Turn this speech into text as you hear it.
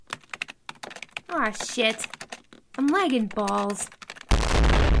Aw, shit. I'm lagging balls.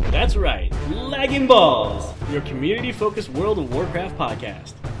 That's right, Lagging Balls, your community-focused World of Warcraft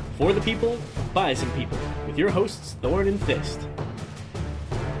podcast. For the people, by some people, with your hosts, Thorn and Fist.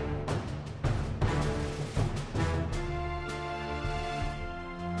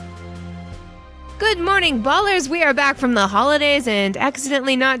 Good morning, ballers! We are back from the holidays and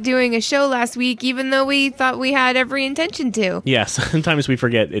accidentally not doing a show last week, even though we thought we had every intention to. Yeah, sometimes we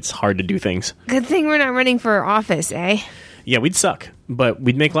forget it's hard to do things. Good thing we're not running for office, eh? Yeah, we'd suck, but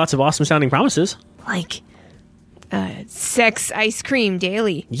we'd make lots of awesome-sounding promises. Like, sex ice cream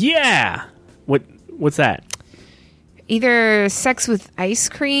daily. Yeah! What's that? Either sex with ice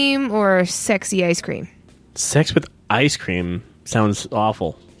cream or sexy ice cream. Sex with ice cream sounds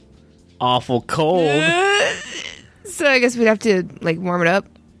awful. Awful cold. So I guess we'd have to, warm it up.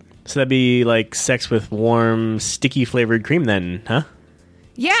 So that'd be like sex with warm, sticky-flavored cream then, huh?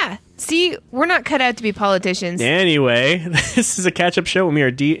 Yeah. See, we're not cut out to be politicians. Anyway, this is a catch-up show, and we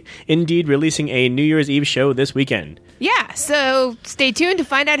are indeed releasing a New Year's Eve show this weekend. Yeah, so stay tuned to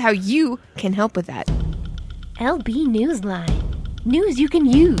find out how you can help with that. LB Newsline. News you can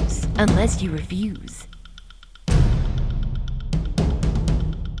use, unless you refuse.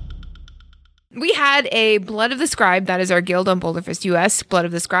 We had a Blood of the Scribe, that is our guild on Boulderfist US, Blood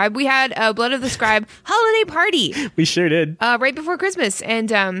of the Scribe. We had a Blood of the Scribe holiday party. We sure did. Right before Christmas,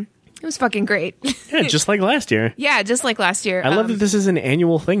 and it was fucking great. Yeah, just like last year. Yeah, just like last year. I love that this is an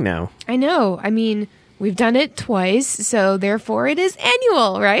annual thing now. I know. I mean, we've done it twice, so therefore it is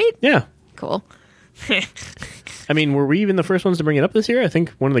annual, right? Yeah. Cool. I mean, were we even the first ones to bring it up this year? I think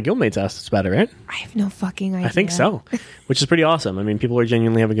one of the guildmates asked us about it, right? I have no fucking idea. I think so, which is pretty awesome. I mean, people are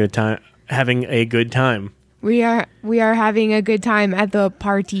genuinely having a good time. We are having a good time at the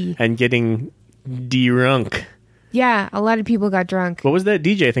party. And getting drunk. Yeah, a lot of people got drunk. What was that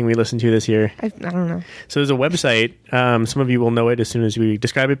DJ thing we listened to this year? I don't know. So there's a website. Some of you will know it as soon as we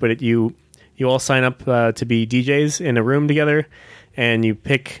describe it, but you all sign up to be DJs in a room together, and you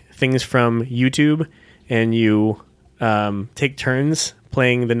pick things from YouTube, and you take turns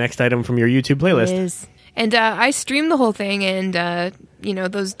playing the next item from your YouTube playlist. It is. And I streamed the whole thing, and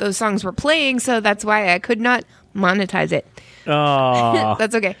those songs were playing, so that's why I could not monetize it. Oh,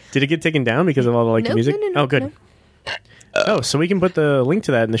 that's okay. Did it get taken down because of all the the music? No, oh, good. No. Oh, so we can put the link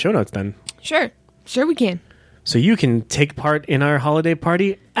to that in the show notes then. Sure we can. So you can take part in our holiday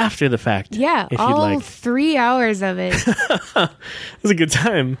party after the fact. Yeah, if all you'd like. 3 hours of it. It was a good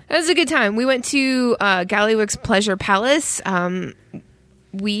time. It was a good time. We went to Gallywick's Pleasure Palace.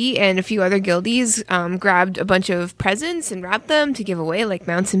 We and a few other guildies grabbed a bunch of presents and wrapped them to give away, like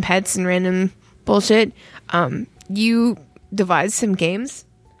mounts and pets and random bullshit. You devised some games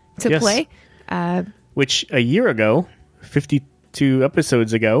to play. Which a year ago, 51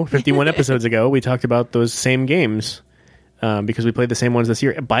 episodes ago, we talked about those same games because we played the same ones this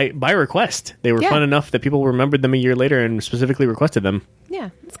year by request. They were fun enough that people remembered them a year later and specifically requested them.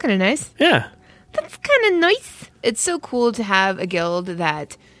 Yeah, that's kind of nice. Yeah. That's kind of nice. It's so cool to have a guild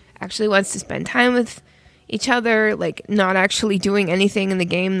that actually wants to spend time with each other, like not actually doing anything in the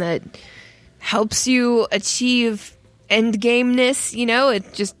game that helps you achieve endgameness,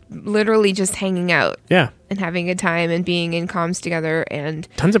 It's just literally just hanging out. Yeah. And having a time and being in comms together and...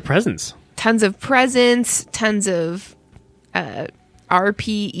 Tons of presents. Tons of RP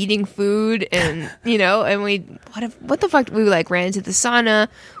eating food and, and what the fuck? We ran into the sauna.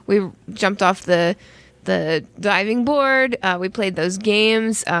 We jumped off the diving board. We played those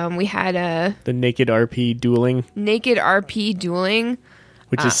games. We had the naked RP dueling.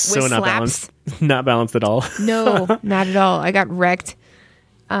 Which is so not balanced. Not balanced at all. No, not at all. I got wrecked.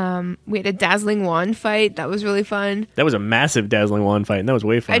 We had a dazzling wand fight. That was really fun. That was a massive dazzling wand fight, and that was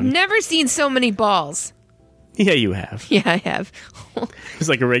way fun. I've never seen so many balls. Yeah, you have. Yeah, I have. It's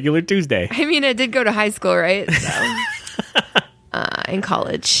like a regular Tuesday. I mean, I did go to high school, right? So, in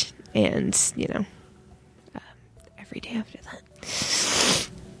college, and every day after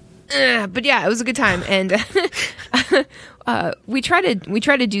that. But yeah, it was a good time, and we try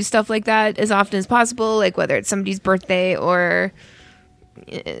to do stuff like that as often as possible, like whether it's somebody's birthday or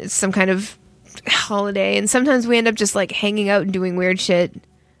some kind of holiday, and sometimes we end up just hanging out and doing weird shit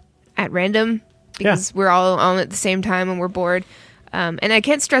at random. Because we're all on at the same time and we're bored. And I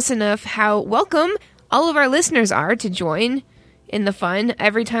can't stress enough how welcome all of our listeners are to join in the fun.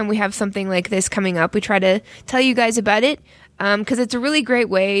 Every time we have something like this coming up, we try to tell you guys about it. Because it's a really great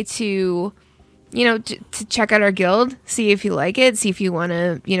way to, to check out our guild, see if you like it, see if you want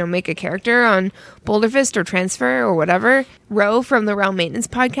to, make a character on Boulderfist or transfer or whatever. Ro from the Realm Maintenance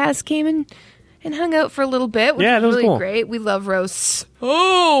podcast came and hung out for a little bit, which was really cool. Great. We love Ro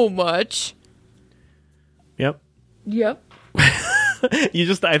so much. Yep.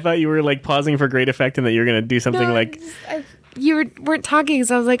 I thought you were like pausing for great effect and that you were going to do something like. You weren't talking,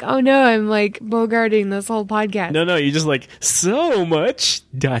 so I was like, oh no, I'm like bogarting this whole podcast. No, you just like so much ...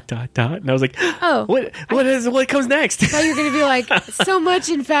 And I was like, Oh. what comes next? I thought you were going to be like, so much,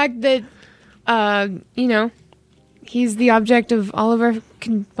 in fact, that, he's the object of all of our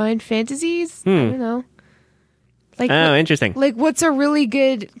combined fantasies. I don't know. Like, Oh, interesting. Like, what's a really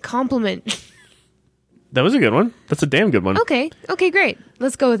good compliment? That was a good one. That's a damn good one. Okay, great.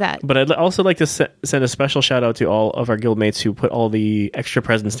 Let's go with that. But I'd also like to send a special shout out to all of our guildmates who put all the extra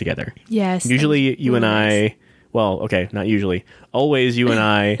presents together. Yes. Usually you and nice. I, well, okay, not usually. Always you and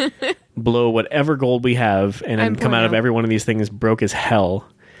I blow whatever gold we have and I'm then come poor out of now. every one of these things broke as hell,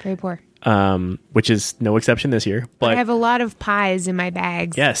 Very poor. which is no exception this year. But I have a lot of pies in my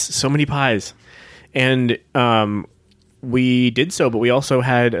bags. yes, so many pies. And we did so, but we also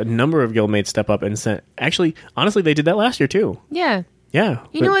had a number of guildmates step up and sent. Actually, honestly, they did that last year too. Yeah. Yeah.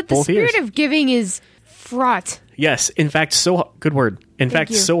 You know what? The both spirit years. of giving is fraught. Yes, in fact, good word. In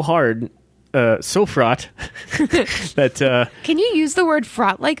fact, you. so hard, so fraught that Can you use the word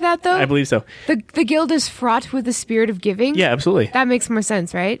fraught like that, though? I believe so. The guild is fraught with the spirit of giving? Yeah, absolutely. That makes more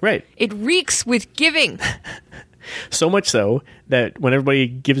sense, right? Right. It reeks with giving. So much so that when everybody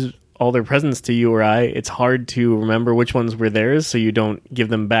gives all their presents to you or I, it's hard to remember which ones were theirs, so you don't give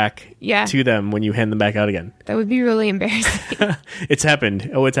them back Yeah. to them when you hand them back out again. That would be really embarrassing. It's happened.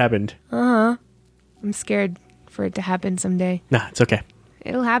 Oh, it's happened. I'm scared for it to happen someday. Nah, it's okay.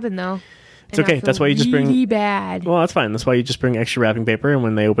 It'll happen, though. It's okay. That's why you just bring- really bad. Well, that's fine. That's why you just bring extra wrapping paper, and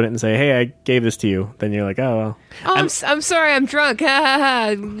when they open it and say, "Hey, I gave this to you," then you're like, "Oh, well." Oh, I'm sorry. I'm drunk.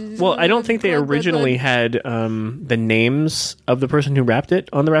 Well, I don't think they Glug, glug, originally glug. had the names of the person who wrapped it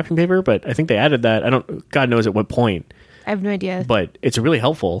on the wrapping paper, but I think they added that. I don't. God knows at what point, I have no idea. but it's really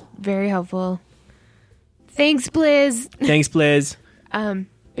helpful. Very helpful. Thanks, Blizz. Thanks, Blizz.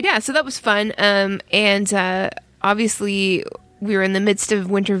 But yeah, so that was fun. And obviously, we were in the midst of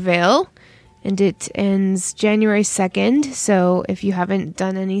Winter Veil, and it ends January 2nd. So if you haven't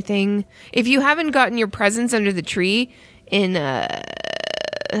done anything, if you haven't gotten your presents under the tree in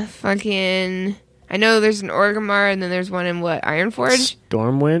fucking, I know there's an Orgrimmar, and then there's one in what, Ironforge?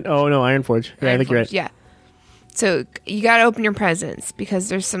 Stormwind. Oh no, Ironforge. Yeah, I think you're right. Yeah. So you got to open your presents because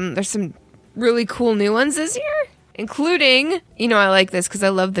there's some really cool new ones this year, including, I like this because I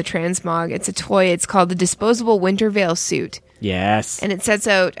love the transmog. It's a toy. It's called the Disposable Winter Veil Suit, Yes. and it sets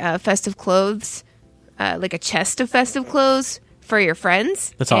out festive clothes, like a chest of festive clothes for your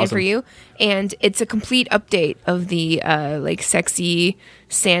friends. That's and awesome. for you. And it's a complete update of the like sexy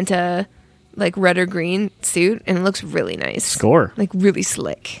Santa, like red or green suit, and it looks really nice. Score. Like really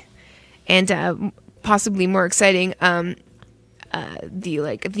slick, and possibly more exciting.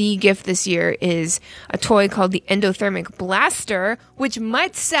 The gift this year is a toy called the Endothermic Blaster, which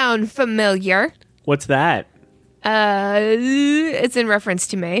might sound familiar. What's that? It's in reference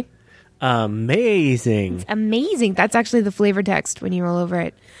to May. Amazing. Amazing. That's actually the flavor text when you roll over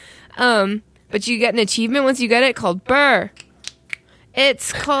it. But you get an achievement once you get it called Burr.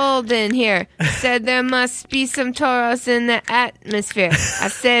 It's cold in here. Said there must be some Tauros in the atmosphere. I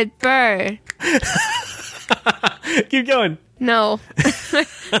said Burr. Keep going. No.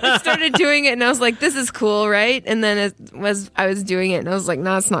 I started doing it and I was like, this is cool, right? And then I was doing it and I was like,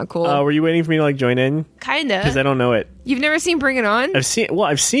 no, it's not cool. Were you waiting for me to like join in? Because I Kinda. don't know it. You've never seen Bring It On? I've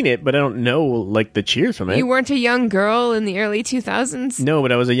seen it, but I don't know like the cheers from it. You weren't a young girl in the early 2000s? No,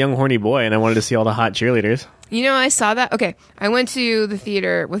 but I was a young horny boy, and I wanted to see all the hot cheerleaders. I saw that. Okay, I went to the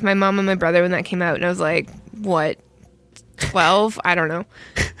theater with my mom and my brother when that came out, and I was like, what, 12? I don't know.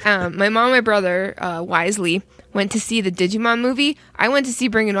 My mom and my brother, wisely, went to see the Digimon movie. I went to see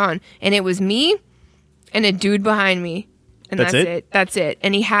Bring It On, and it was me and a dude behind me. And That's that's it? it. That's it.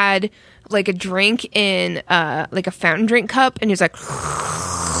 And he had like a drink in like a fountain drink cup, and he was like,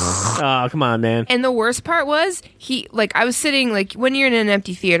 Oh, come on, man. and the worst part was I was sitting, like, when you're in an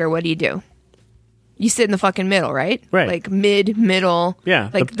empty theater, what do? You sit in the fucking middle, right? Right. Like middle. Yeah,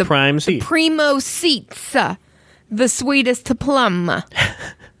 Like the prime seat. Primo seats. The sweetest plum.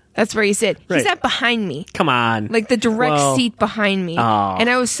 That's where you sit. Right. He sat behind me. Come on. Like the direct Well, seat behind me. Aw. And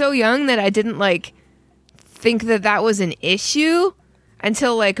I was so young that I didn't think that was an issue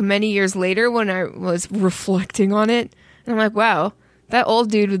until many years later when I was reflecting on it. And I'm like, wow, that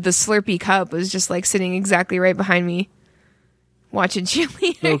old dude with the Slurpee cup was just sitting exactly right behind me watching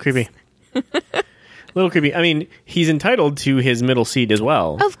cheerleaders. A little creepy. Little creepy. I mean, he's entitled to his middle seat as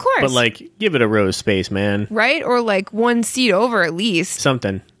well. Of course. But give it a row space, man. Right? Or one seat over at least.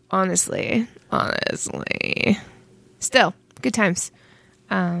 Something. Honestly. Still, good times.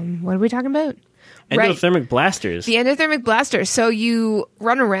 What are we talking about? Right. Endothermic blasters. The endothermic blaster. So you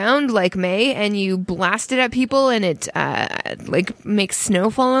run around like May and you blast it at people and it like makes snow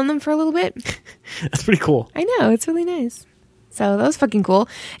fall on them for a little bit. That's pretty cool. I know, it's really nice. So that was fucking cool.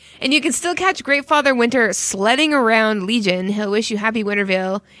 And you can still catch Great Father Winter sledding around Legion. He'll wish you happy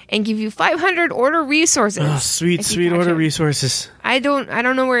Winterville and give you 500 order resources. Oh, sweet, if you sweet catch order him. resources. I don't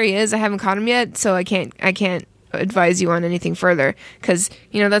know where he is. I haven't caught him yet, so I can't advise you on anything further because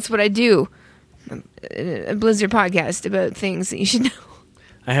that's what I do. A Blizzard podcast about things that you should know.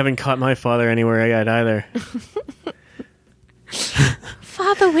 I haven't caught my father anywhere yet either.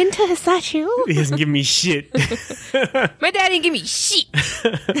 Father Winter, is that you? He hasn't given me shit. My dad didn't give me shit.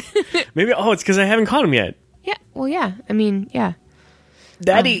 Maybe, it's because I haven't caught him yet. Yeah, well, yeah. I mean, yeah.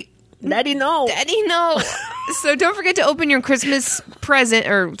 Daddy, no. Daddy, no. So don't forget to open your Christmas present,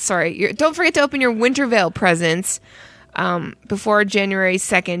 don't forget to open your Wintervale presents before January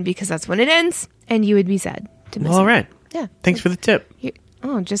 2nd because that's when it ends, and you would be sad to miss All it. right. Yeah. Thanks for the tip.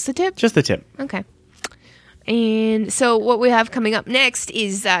 Just the tip? Just the tip. Okay. And so what we have coming up next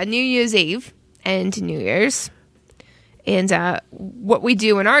is New Year's Eve and New Year's. And what we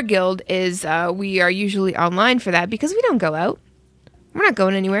do in our guild is we are usually online for that because we don't go out. We're not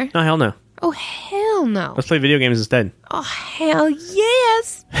going anywhere. Oh, hell no. Oh, hell no. Let's play video games instead. Oh, hell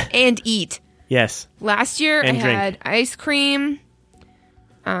yes. And eat. Yes. Last year And I drink. had ice cream,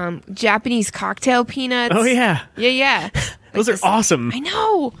 Japanese cocktail peanuts. Oh, yeah. Yeah. Those are awesome. I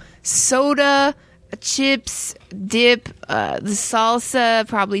know. Soda, chips, dip, the salsa,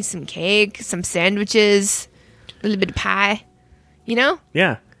 probably some cake, some sandwiches, a little bit of pie.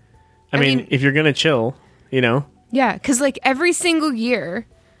 Yeah. I mean, if you're going to chill, Yeah, because like every single year,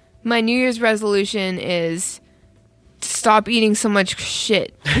 my New Year's resolution is to stop eating so much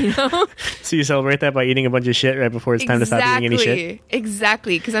shit. So you celebrate that by eating a bunch of shit right before it's time to stop eating any shit?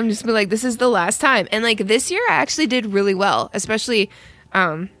 Exactly, because I'm just be like, this is the last time. And like this year, I actually did really well, especially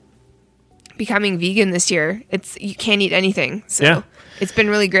becoming vegan this year. You can't eat anything, so Yeah. it's been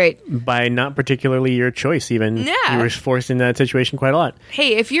really great. By not particularly your choice, even. Yeah. You were forced into that situation quite a lot.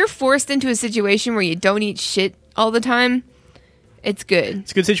 Hey, if you're forced into a situation where you don't eat shit all the time, it's good.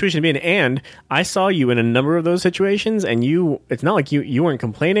 It's a good situation to be in. And I saw you in a number of those situations, and it's not like you weren't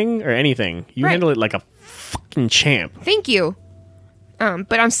complaining or anything. You Right. handled it like a fucking champ. Thank you.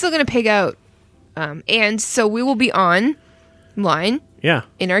 But I'm still going to pig out. And so we will be online Yeah.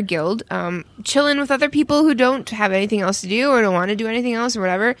 in our guild, chilling with other people who don't have anything else to do or don't want to do anything else or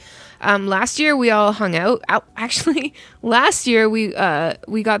whatever. Last year we all hung out. Actually, last year we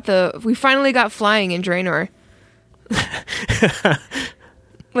finally got flying in Draenor.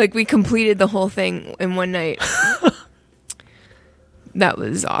 Like we completed the whole thing in one night. That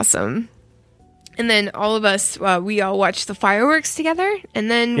was awesome. And then all of us, we all watched the fireworks together. And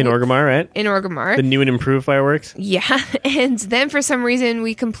then In Orgrimmar, right? in Orgrimmar. The new and improved fireworks. Yeah, and then for some reason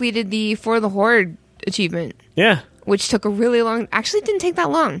we completed the For the Horde achievement, Yeah. which took a really long. Actually, it didn't take that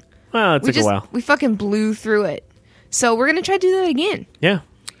long. Well, it took a while. We fucking blew through it. So we're gonna try to do that again. Yeah.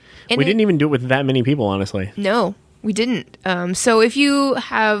 And We didn't even do it with that many people, honestly. No, we didn't. So if you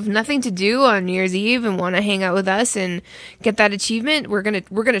have nothing to do on New Year's Eve and want to hang out with us and get that achievement, we're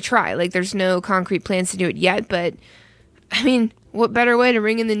gonna try. Like, there's no concrete plans to do it yet, but I mean, what better way to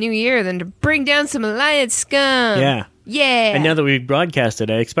ring in the new year than to bring down some Alliance scum? Yeah. Yeah. And now that we've broadcasted,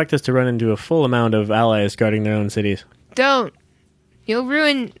 I expect us to run into a full amount of allies guarding their own cities. Don't. You'll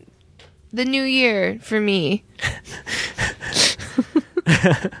ruin the new year for me.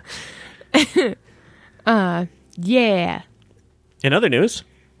 Yeah. In other news,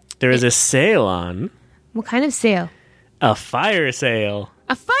 there is a sale on. What kind of sale? A fire sale.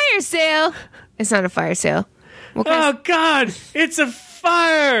 A fire sale? It's not a fire sale. What kind Oh, God! It's a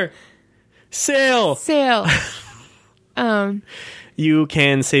fire sale! of sale? You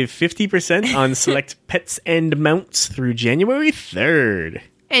can save 50% on select pets and mounts through January 3rd.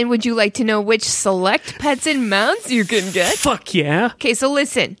 And would you like to know which select pets and mounts you can get? Fuck yeah. Okay, so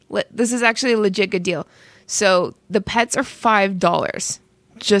listen. This is actually a legit good deal. So the pets are $5.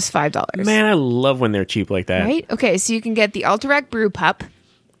 Just $5. Man, I love when they're cheap like that. Right? Okay, so you can get the Alterac Brew Pup,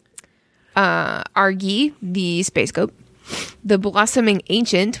 Argy, the Space Goat, the Blossoming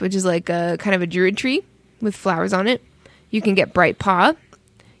Ancient, which is like a kind of a druid tree with flowers on it. You can get Bright Paw.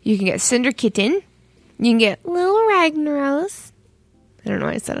 You can get Cinder Kitten. You can get Little Ragnaros. I don't know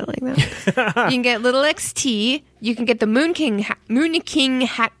why I said it like that. You can get Little XT. You can get the Moon King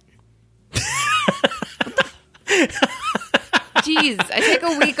hat. Jeez, I take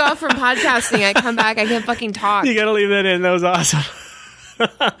a week off from podcasting. I come back, I can't fucking talk. You gotta leave that in. That was awesome.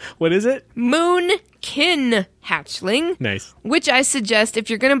 What is it? Moonkin hatchling. Nice. Which I suggest if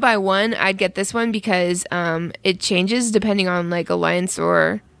you're going to buy one, I'd get this one because it changes depending on like Alliance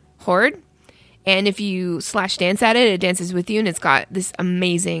or Horde. And if you slash dance at it, it dances with you and it's got this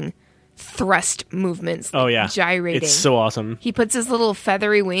amazing thrust movements. Oh, yeah. Gyrating. It's so awesome. He puts his little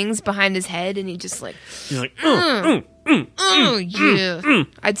feathery wings behind his head and he just like, He's like, oh, yeah.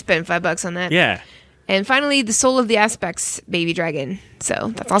 I'd spend $5 on that. yeah. And finally, the Soul of the Aspects baby dragon.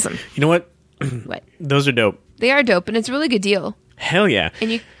 So that's awesome. You know what? What? Those are dope. They are dope and it's a really good deal. Hell yeah.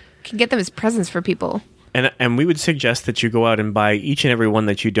 And you can get them as presents for people. And we would suggest that you go out and buy each and every one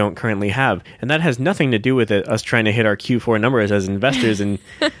that you don't currently have. And that has nothing to do with us trying to hit our Q4 numbers as investors in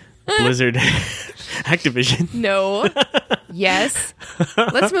Blizzard Activision. No. Yes.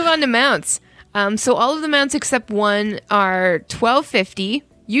 Let's move on to mounts. So all of the mounts except one are $12.50,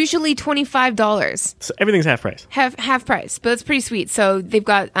 usually $25. So everything's half price. Half price, but it's pretty sweet. So they've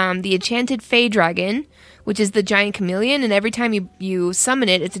got the Enchanted Fey Dragon, which is the giant chameleon, and every time you summon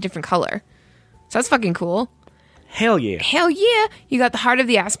it, it's a different color. So that's fucking cool. Hell yeah. Hell yeah. You got the Heart of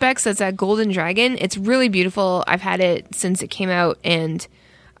the Aspects. That's a golden dragon. It's really beautiful. I've had it since it came out, and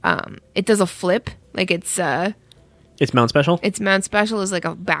it does a flip. Like It's mount special? its mount special is like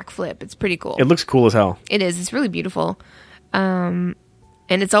a backflip. It's pretty cool. It looks cool as hell. It is. It's really beautiful. And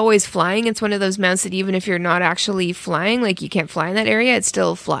it's always flying. It's one of those mounts that even if you're not actually flying, like you can't fly in that area, it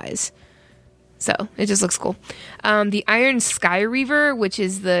still flies. So it just looks cool. The Iron Sky Reaver, which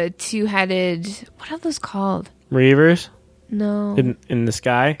is the two-headed... What are those called? Reavers? No. In the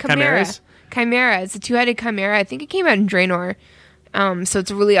sky? Chimeras? Chimera. It's a two-headed chimera. I think it came out in Draenor. So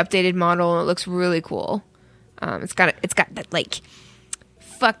it's a really updated model, and it looks really cool. It's got that, like...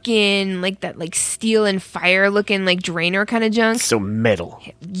 fucking like that like steel and fire looking like Draenor kind of junk. So metal.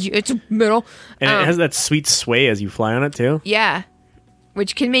 It's metal. And it has that sweet sway as you fly on it too. Yeah.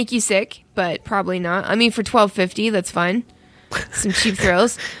 Which can make you sick, but probably not. I mean, for $12.50, that's fine. Some cheap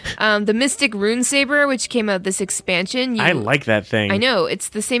thrills. The Mystic Rune Saber, which came out this expansion. I like that thing. I know. It's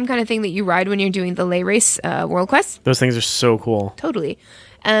the same kind of thing that you ride when you're doing the Lay Race World Quest. Those things are so cool. Totally.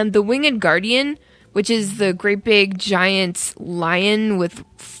 The Winged Guardian, which is the great big giant lion with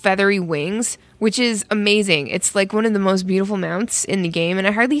feathery wings, which is amazing. It's like one of the most beautiful mounts in the game, and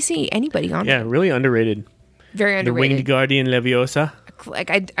I hardly see anybody on it. Yeah, really underrated. Very The underrated. Winged Guardian Leviosa.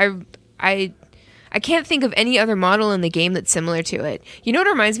 Like I can't think of any other model in the game that's similar to it. You know what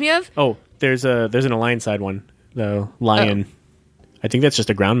it reminds me of? Oh, there's an Alliance side one. The Lion. I think that's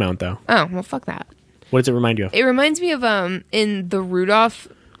just a ground mount though. Oh, well, fuck that. What does it remind you of? It reminds me of in the Rudolph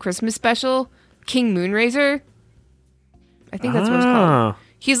Christmas special, King Moonrazer. I think that's what it's called.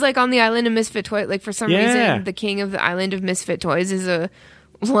 He's like on the island of Misfit Toys. Like for some reason, the king of the island of Misfit Toys is a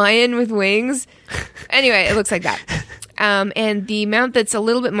lion with wings. Anyway, it looks like that. And the mount that's a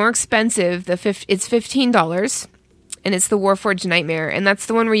little bit more expensive, it's $15, and it's the Warforged Nightmare, and that's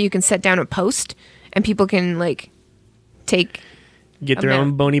the one where you can set down a post, and people can like get their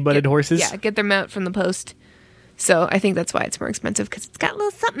own bony-butted horses. Yeah, get their mount from the post. So I think that's why it's more expensive because it's got a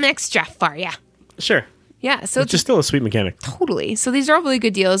little something extra for you. Sure. Yeah, so It's just still a sweet mechanic. totally. So these are all really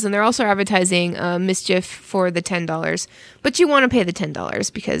good deals, and they're also advertising Mischief for the $10. But you want to pay the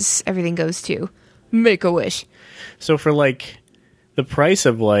 $10 because everything goes to Make-A-Wish. So for like the price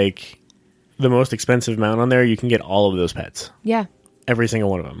of like the most expensive mount on there, you can get all of those pets. Yeah. Every single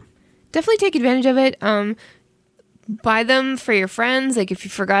one of them. Definitely take advantage of it. Buy them for your friends. Like if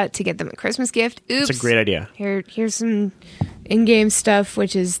you forgot to get them a Christmas gift. Oops. It's a great idea. Here's some in-game stuff,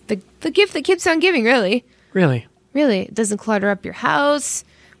 which is the gift that keeps on giving, really. Really? Really. It doesn't clutter up your house.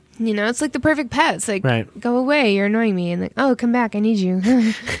 You know, it's like the perfect pet. It's like, Right. Go away, you're annoying me. And like, oh, come back, I need you.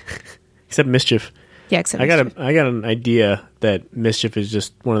 Except Mischief. Yeah, except I got an idea that Mischief is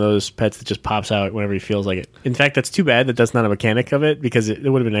just one of those pets that just pops out whenever he feels like it. In fact, that's too bad that that's not a mechanic of it because it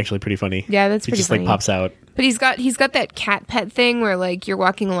would have been actually pretty funny. Yeah, that's He pretty just funny. like pops out. But he's got that cat pet thing where like you're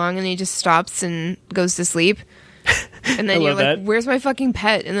walking along and he just stops and goes to sleep. And then I you're love like, that. where's my fucking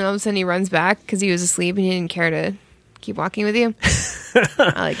pet? And then all of a sudden he runs back because he was asleep and he didn't care to keep walking with you.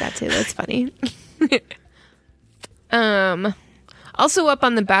 I like that too. That's funny. Also up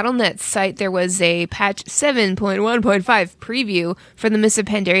on the Battle.net site, there was a patch 7.1.5 preview for the Miss of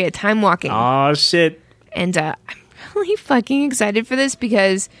Pandaria Time Walking. Oh shit. And I'm really fucking excited for this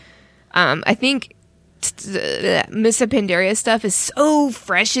because I think Miss of Pandaria stuff is so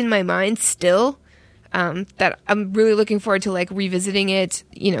fresh in my mind still that I'm really looking forward to like revisiting it,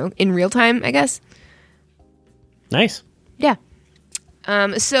 you know, in real time, I guess. Nice. Yeah.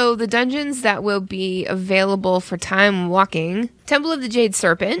 So the dungeons that will be available for time walking: Temple of the Jade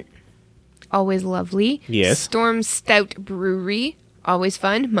Serpent, always lovely. Yes. Storm Stout Brewery, always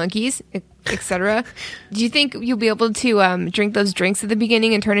fun. Monkeys, etc. Do you think you'll be able to drink those drinks at the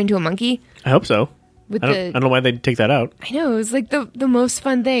beginning and turn into a monkey? I hope so. With I don't know why they'd take that out. I know, it was like the most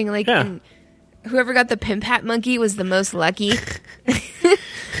fun thing. Like, Yeah. and whoever got the Pimp Hat monkey was the most lucky.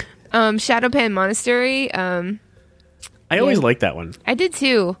 Shadowpan Monastery. I always liked that one. I did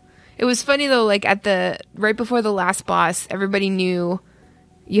too. It was funny though. Like right before the last boss, everybody knew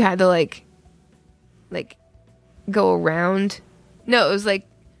you had to like go around. No, it was like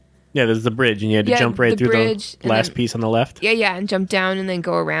Yeah, there's the bridge, and you had to jump right the through bridge, the and last then- piece on the left. yeah, and jump down and then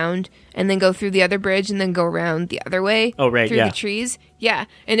go around and then go through the other bridge and then go around the other way. Oh, right, through yeah. the trees. Yeah,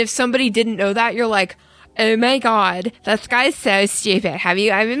 and if somebody didn't know that, you're like, oh my god, this guy's so stupid. I've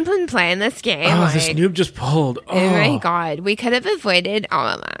been playing this game. Oh, like, this noob just pulled. oh my god, we could have avoided all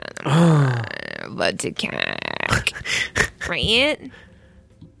of that. But to cack. Right?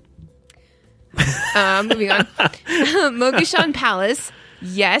 Moving on. Mogishan Palace.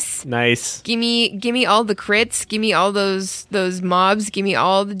 Yes. Nice. Give me all the crits. Give me all those mobs. Give me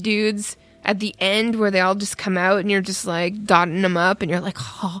all the dudes at the end where they all just come out and you're just like dotting them up and you're like,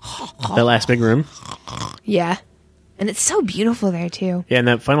 That last big room. yeah. And it's so beautiful there too. Yeah, and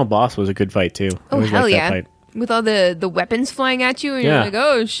that final boss was a good fight too. I Oh always hell liked that yeah! fight. With all the weapons flying at you, and you're Yeah. like,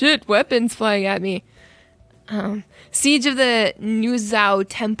 oh shit, weapons flying at me. Siege of the Nuzao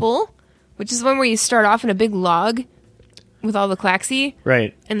Temple, which is one where you start off in a big log with all the Klaxi,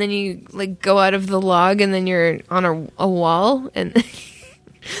 Right. and then you like go out of the log, and then you're on a wall, and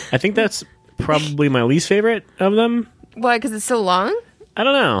I think that's probably my least favorite of them. why? Because it's so long. I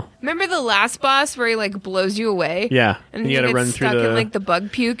don't know. Remember the last boss where he like blows you away? Yeah, And you you got to get run through stuck the. in like the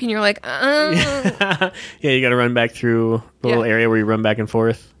bug puke, and you're like, Yeah, you got to run back through the little Yeah. area where you run back and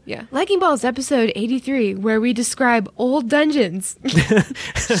forth. Yeah. Liking Balls episode 83, where we describe old dungeons.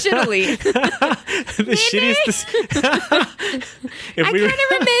 Shittily. The shittiest. if I we kind of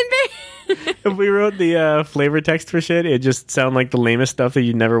remember. if we wrote the flavor text for shit, it'd just sound like the lamest stuff that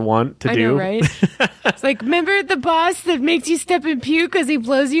you never want to I do. know, right? It's like, remember the boss that makes you step in puke because he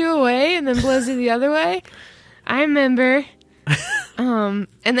blows you away and then blows you the other way? I remember. And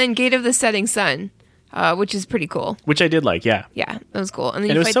then Gate of the Setting Sun, which is pretty cool. Which I did like, yeah. Yeah, that was cool. And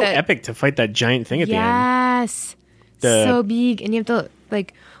then And you it was fight so that. epic to fight that giant thing at the end. Yes. The- So big. And you have to,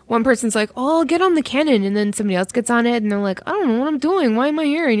 like, one person's like, oh, I'll get on the cannon. And then somebody else gets on it. And they're like, I don't know what I'm doing. Why am I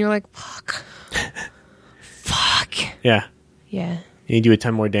here? And you're like, fuck. Fuck. Yeah. Yeah. You do a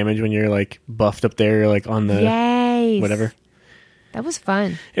ton more damage when you're like buffed up there, like on the Yay. whatever. That was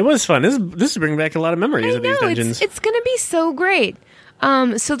fun. It was fun. This is bringing back a lot of memories I of these know, dungeons. it's going to be so great.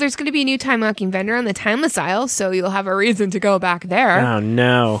 So there's going to be a new time walking vendor on the Timeless Isle, so you'll have a reason to go back there. Oh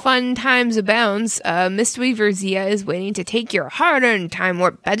no! Fun times abounds. Mistweaver Zia is waiting to take your hard-earned time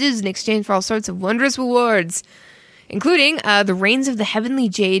warp badges in exchange for all sorts of wondrous rewards, including the Reigns of the Heavenly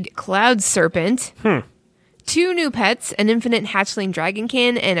Jade Cloud Serpent, 2 new pets, an infinite hatchling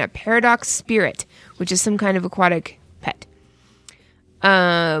dragonkin, and a paradox spirit, which is some kind of aquatic pet.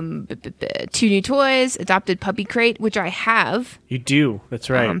 2 new toys, adopted puppy crate, which I have. You do. That's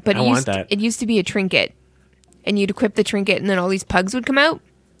right. But I want that. it used to be a trinket, and you'd equip the trinket, and then all these pugs would come out.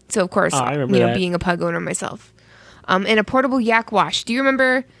 So of course, I remember that. being a pug owner myself, and a portable yak wash. Do you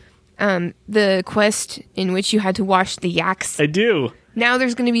remember the quest in which you had to wash the yaks? I do. Now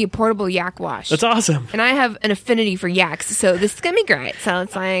there's going to be a portable yak wash. That's awesome. And I have an affinity for yaks, so this is going to be great. So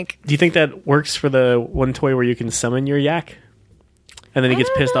it's like, Do you think that works for the one toy where you can summon your yak, and then he I gets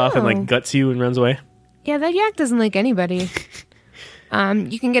don't pissed off and know. like guts you and runs away? yeah, that yak doesn't like anybody.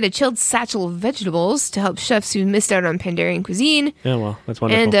 You can get a chilled satchel of vegetables to help chefs who missed out on Pandarian cuisine. Yeah, well, that's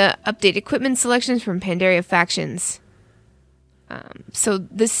wonderful. And update equipment selections from Pandaria factions. So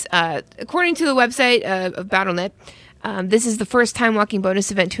this, according to the website of Battle.net, this is the first time walking bonus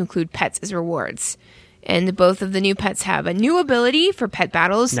event to include pets as rewards. And both of the new pets have a new ability for pet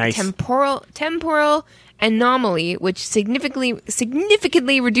battles, Nice. temporal anomaly, which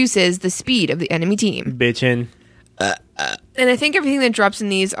significantly reduces the speed of the enemy team. Bitchin'. And I think everything that drops in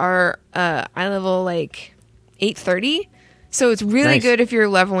these are eye level like 830. So it's really Nice. good if you're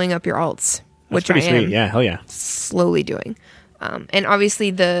leveling up your alts, That's which I pretty am sweet. Yeah, hell yeah. slowly doing. And obviously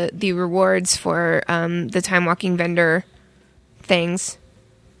the rewards for the time walking vendor things,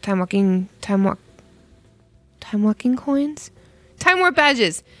 time walking coins, time warp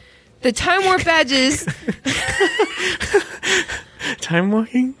badges. The time warp badges, Time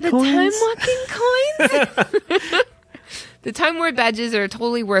walking. the time walking coins. The time warp badges are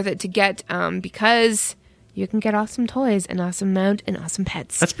totally worth it to get because you can get awesome toys, an awesome mount, and awesome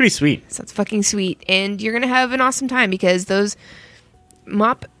pets. That's pretty sweet. So it's fucking sweet. And you're going to have an awesome time because those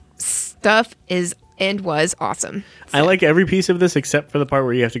mop stuff is and was awesome. I like every piece of this except for the part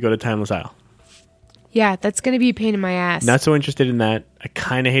where you have to go to Timeless Isle. Yeah, that's going to be a pain in my ass. Not so interested in that. I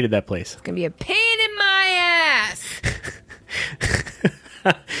kind of hated that place. It's going to be a pain in my ass.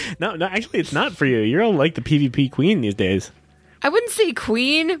 No, actually, it's not for you. You're all like the PvP queen these days. I wouldn't say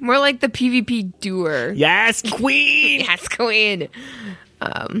queen, more like the PvP doer. Yes, queen! Yes, queen.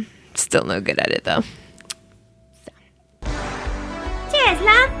 Still no good at it, though. Cheers,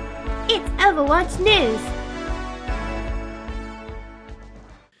 love. It's Overwatch news.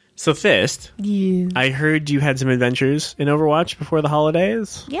 So, Fist, Yeah. I heard you had some adventures in Overwatch before the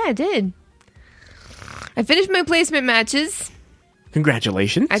holidays. Yeah, I did. I finished my placement matches.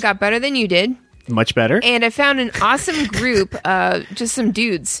 Congratulations. I got better than you did. Much better. And I found an awesome group, just some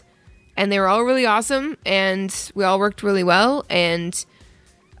dudes. And they were all really awesome, and we all worked really well, and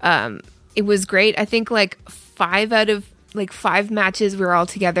it was great. I think like 5 out of like 5 matches we were all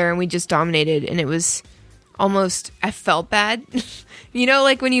together, and we just dominated, and it was almost, I felt bad. You know,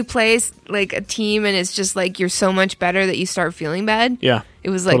 like when you play like a team and it's just like you're so much better that you start feeling bad? Yeah. It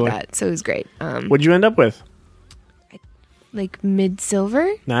was like totally. that, so it was great. What'd you end up with? Like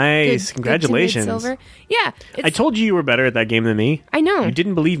mid-silver? Nice. Good Congratulations. to mid-silver. Yeah. I told you were better at that game than me. I know. You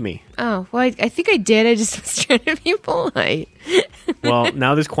didn't believe me. Oh, well, I think I did. I just was trying to be polite. Well,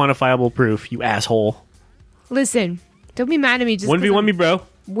 now there's quantifiable proof, you asshole. Listen, don't be mad at me. Just 1v1 me, bro.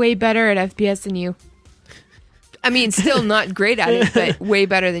 way better at FPS than you. I mean, still not great at it, but way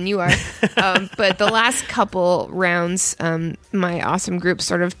better than you are. But the last couple rounds, my awesome group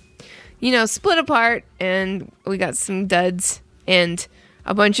sort of, split apart, and we got some duds and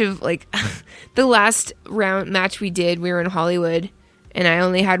a bunch of like the last round match we did. We were in Hollywood, and I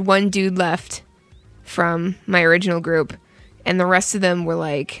only had one dude left from my original group, and the rest of them were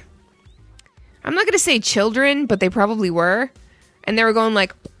like, I'm not gonna say children, but they probably were, and they were going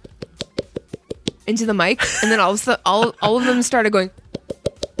like into the mic, and then all of them started going,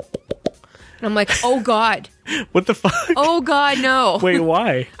 and I'm like, oh god, What the fuck? oh god, no. Wait,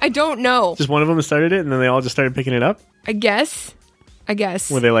 why? I don't know. Just one of them started it, and then they all just started picking it up? I guess.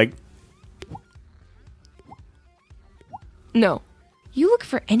 Were they like, No. You look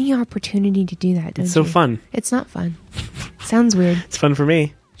for any opportunity to do that, don't it's so you? fun. It's not fun. Sounds weird. It's fun for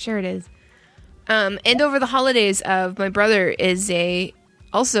me. Sure it is. And over the holidays, my brother is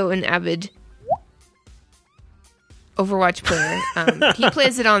also an avid Overwatch player. He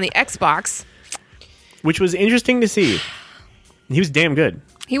plays it on the Xbox. Which was interesting to see. He was damn good.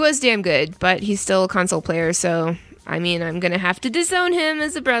 He was damn good, but he's still a console player, so I mean, I'm gonna have to disown him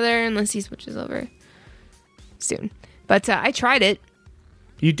as a brother unless he switches over soon. But I tried it.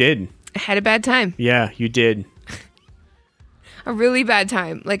 You did. I had a bad time. Yeah, you did. A really bad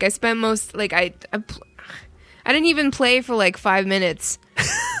time. Like I spent most like I didn't even play for like 5 minutes.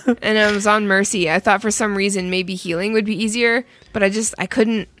 And I was on Mercy. I thought for some reason maybe healing would be easier, but I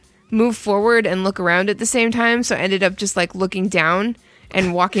couldn't move forward and look around at the same time, so I ended up just like looking down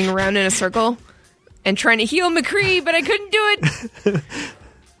and walking around in a circle and trying to heal McCree, but I couldn't do it.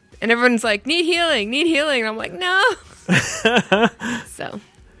 And everyone's like, need healing. And I'm like, no. So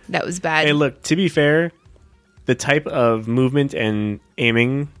that was bad. Hey, look, to be fair, the type of movement and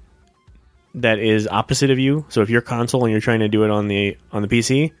aiming that is opposite of you, so if you're console and you're trying to do it on the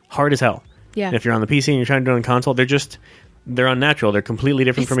PC, hard as hell. Yeah. And if you're on the PC and you're trying to do it on console, they're unnatural. They're completely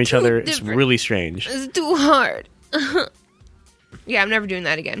different from each too other. different. It's really strange. It's too hard. Yeah, I'm never doing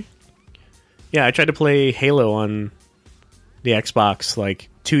that again. Yeah, I tried to play Halo on the Xbox like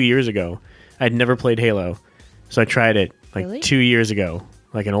 2 years ago. I'd never played Halo, so I tried it like Really? 2 years ago,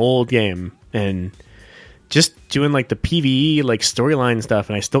 like an old game, and just doing like the PvE like storyline stuff,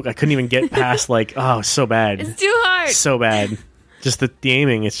 and I couldn't even get past like, oh, it's so bad, It's too hard. so bad. Just the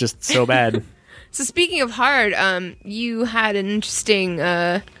aiming, it's just so bad. So speaking of hard, you had an interesting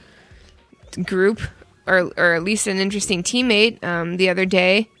group, or at least an interesting teammate the other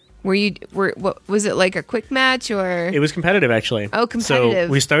day. What was it, like a quick match or? It was competitive, actually. Oh, competitive.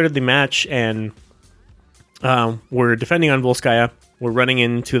 So we started the match, and we're defending on Volskaya. We're running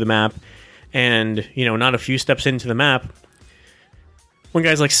into the map, and not a few steps into the map, one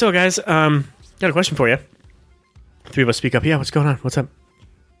guy's like, "So, guys, got a question for you." 3 of us speak up. Yeah, what's going on? What's up?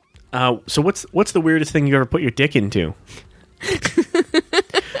 So what's the weirdest thing you ever put your dick into?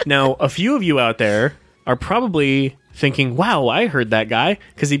 Now, a few of you out there are probably thinking, "Wow, I heard that guy,"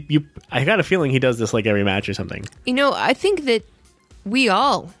 because I got a feeling he does this like every match or something. I think that we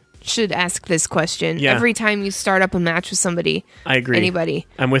all should ask this question every time you start up a match with somebody. I agree. Anybody.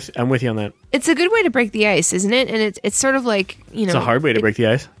 I'm with you on that. It's a good way to break the ice, isn't it? And it's sort of like, It's a hard way to break the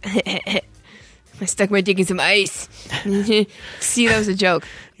ice. I stuck my dick in some ice. See, that was a joke.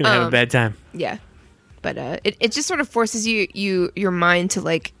 You're gonna have a bad time. Yeah. But it just sort of forces your mind to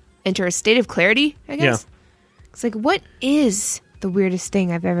like enter a state of clarity, I guess. It's like, what is the weirdest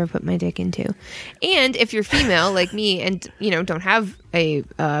thing I've ever put my dick into? And if you're female like me and, don't have a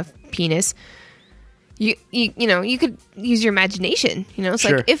penis, you could use your imagination. It's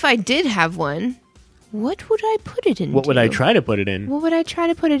Sure. like, if I did have one, what would I put it into? What would I try to put it in? What would I try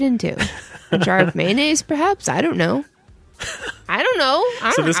to put it into? A jar of mayonnaise, perhaps? I don't know.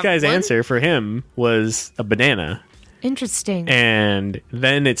 So this guy's answer for him was a banana. Interesting. And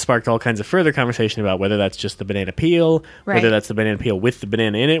then it sparked all kinds of further conversation about whether that's just the banana peel, Right. whether that's the banana peel with the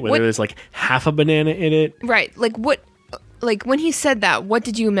banana in it, whether there's like half a banana in it. Right. Like when he said that, what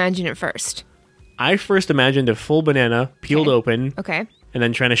did you imagine at first? I first imagined a full banana peeled Okay. open Okay. and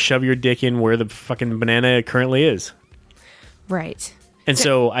then trying to shove your dick in where the fucking banana currently is. Right. And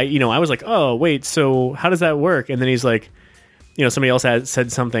so I was like, oh, wait, so how does that work? And then he's like, somebody else had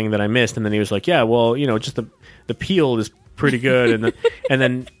said something that I missed. And then he was like, yeah, well, just the peel is pretty good. And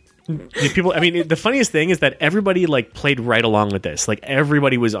then the people, the funniest thing is that everybody like played right along with this. Like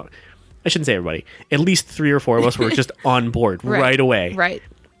everybody was on. I shouldn't say everybody. At least 3 or 4 of us were just on board right away. Right.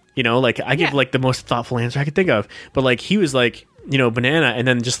 I gave like the most thoughtful answer I could think of. But like he was like, banana, and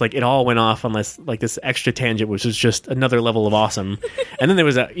then just like it all went off on this like this extra tangent, which was just another level of awesome. And then there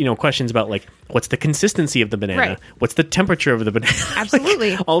was questions about like what's the consistency of the banana, Right. what's the temperature of the banana,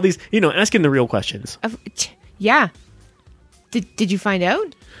 Absolutely. Like, all these asking the real questions. Yeah. Did you find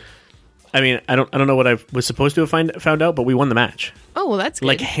out? I don't know what I was supposed to have found out, but we won the match Oh, well, that's good.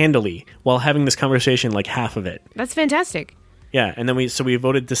 like handily while having this conversation like half of it. That's fantastic. Yeah, and then we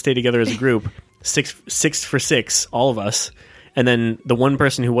voted to stay together as a group, 6 for 6, all of us. And then the one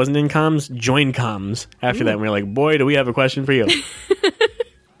person who wasn't in comms joined comms after that. And we were like, boy, do we have a question for you.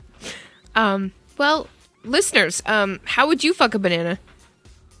 Well, listeners, how would you fuck a banana?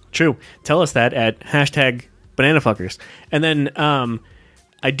 True. Tell us that at #BananaFuckers. And then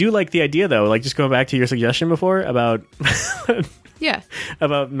I do like the idea, though, like just going back to your suggestion before about Yeah.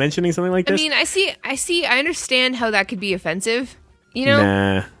 about mentioning something like I this. mean, I understand how that could be offensive,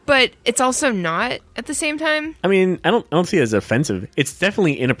 Nah. but it's also not at the same time. I don't see it as offensive. It's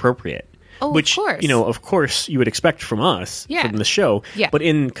definitely inappropriate. Oh, of which, course. of course you would expect from us, Yeah. from the show. Yeah. But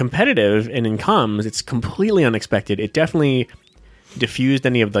in competitive and in comms, it's completely unexpected. It definitely diffused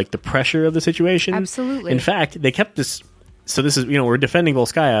any of like the pressure of the situation. Absolutely. In fact, they kept this. So this is, we're defending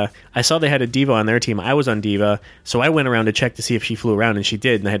Volskaya. I saw they had a diva on their team. I was on diva, so I went around to check to see if she flew around, and she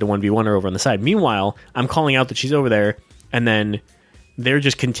did, and I had to 1v1 her over on the side. Meanwhile, I'm calling out that she's over there, and then they're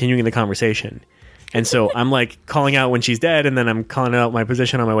just continuing the conversation. And so I'm like calling out when she's dead, and then I'm calling out my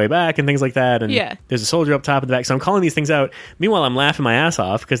position on my way back and things like that. And Yeah. there's a soldier up top in the back. So I'm calling these things out. Meanwhile, I'm laughing my ass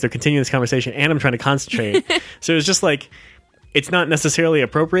off because they're continuing this conversation and I'm trying to concentrate. So it's just like, it's not necessarily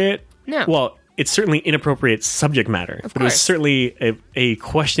appropriate. No. Well, it's certainly inappropriate subject matter. Of but it was course. certainly a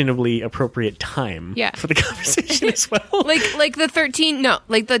questionably appropriate time Yeah. for the conversation as well. Like the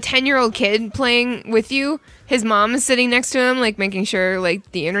 10-year-old kid playing with you, his mom is sitting next to him, like making sure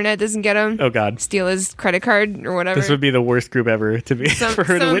like the internet doesn't get him. Oh, God. Steal his credit card or whatever. This would be the worst group ever to be for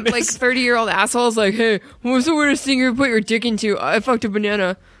her to some witness. like 30-year-old assholes like, hey, what's the weirdest thing you put your dick into? I fucked a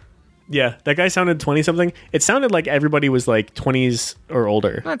banana. Yeah, that guy sounded 20-something. It sounded like everybody was like 20s or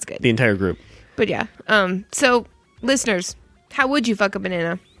older. That's good. The entire group. But yeah, so listeners, how would you fuck a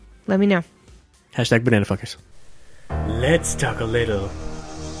banana? Let me know. #BananaFuckers. Let's talk a little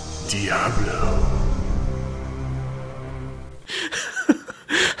Diablo.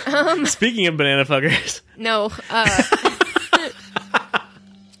 Speaking of banana fuckers, No.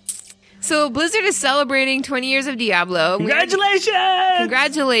 So Blizzard is celebrating 20 years of Diablo. congratulations!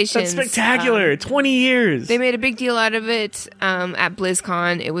 Congratulations. That's spectacular. 20 years. They made a big deal out of it at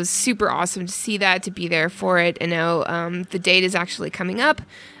BlizzCon. It was super awesome to see that, to be there for it. And now the date is actually coming up.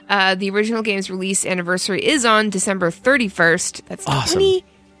 The original game's release anniversary is on December 31st. That's Awesome. 20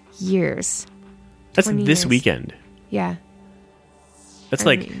 years. That's 20 this years. weekend. Yeah. That's I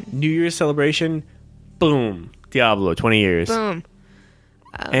like mean- New Year's celebration. Boom. Diablo, 20 years. Boom.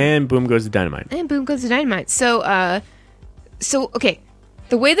 And boom goes the dynamite. And boom goes the dynamite. So okay.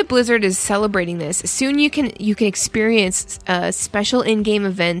 The way that Blizzard is celebrating this, soon you can experience special in-game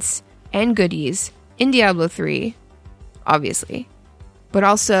events and goodies in Diablo 3, obviously, but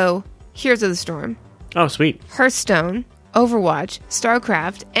also Heroes of the Storm, Oh, sweet. Hearthstone, Overwatch,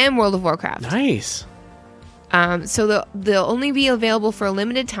 StarCraft, and World of Warcraft. Nice. So they'll only be available for a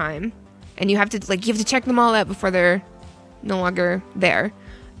limited time, and you have to check them all out before they're no longer there.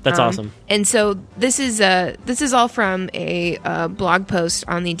 That's awesome. And so this is all from a blog post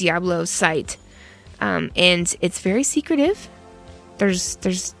on the Diablo site, and it's very secretive.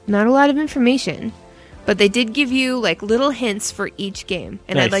 There's not a lot of information, But they did give you like little hints for each game,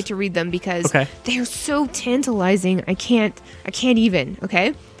 and Nice. I'd like to read them because Okay. they are so tantalizing. I can't even.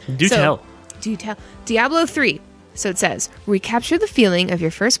 Okay. Do tell. Do tell. Diablo 3. So it says, recapture the feeling of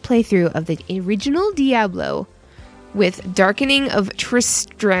your first playthrough of the original Diablo with Darkening of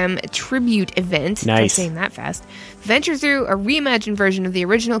Tristram Tribute event. Try Nice. saying that fast. Venture through a reimagined version of the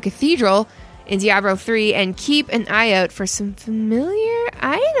original cathedral in Diablo 3 and keep an eye out for some familiar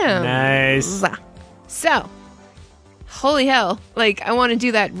items. Nice. So, holy hell. Like, I want to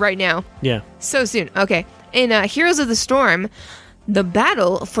do that right now. Yeah. So soon. Okay. In Heroes of the Storm, the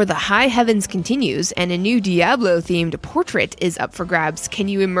battle for the high heavens continues, and a new Diablo-themed portrait is up for grabs. Can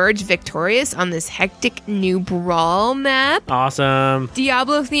you emerge victorious on this hectic new brawl map? Awesome.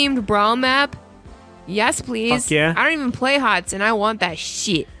 Diablo-themed brawl map? Yes, please. Fuck yeah. I don't even play HOTS, and I want that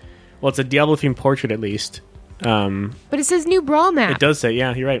shit. Well, it's a Diablo-themed portrait at least. But it says new brawl map. It does say,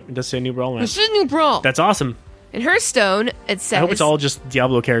 yeah, you're right. It does say new brawl map. This is new brawl. That's awesome. In Hearthstone, it says... I hope it's all just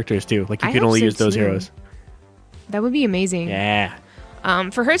Diablo characters too. Like you I can hope only so, use those too. heroes. That would be amazing. Yeah.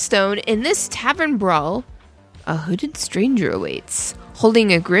 For Hearthstone, in this tavern brawl, a hooded stranger awaits,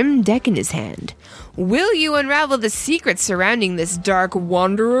 holding a grim deck in his hand. Will you unravel the secrets surrounding this dark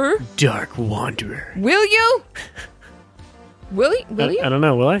wanderer? Dark Wanderer. Will you? Will you? I don't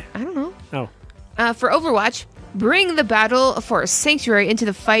know. Will I? I don't know. Oh. For Overwatch, bring the battle for Sanctuary into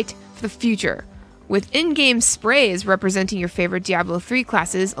the fight for the future, with in-game sprays representing your favorite Diablo 3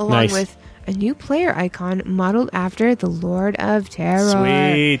 classes, along Nice. with a new player icon modeled after the Lord of Terror.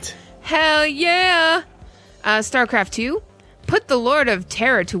 Sweet. Hell yeah! StarCraft 2, put the Lord of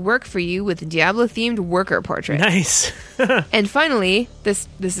Terror to work for you with a Diablo-themed worker portrait. Nice. And finally, this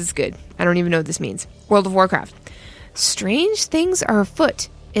is good. I don't even know what this means. World of Warcraft. Strange things are afoot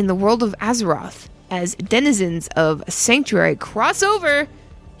in the world of Azeroth as denizens of Sanctuary cross over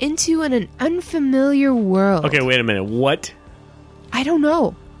into an unfamiliar world. Okay, wait a minute. What? I don't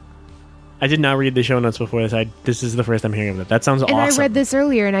know. I did not read the show notes before this. This is the first I'm hearing of it. That sounds And awesome. I read this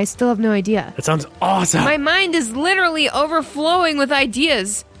earlier and I still have no idea. That sounds awesome. My mind is literally overflowing with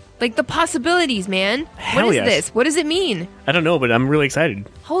ideas. Like the possibilities, man. Hell what is yes. this? What does it mean? I don't know, but I'm really excited.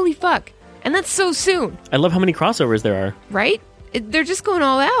 Holy fuck. And that's so soon, I love how many crossovers there are. right? They're just going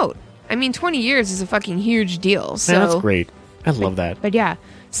all out. I mean, 20 years is a fucking huge deal. So Man, that's great. I love that. But yeah,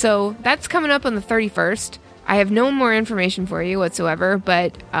 so that's coming up on the 31st. I have no more information for you whatsoever,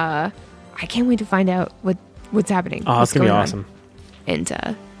 but I can't wait to find out what's happening. Oh, what's it's going to be going on. awesome. And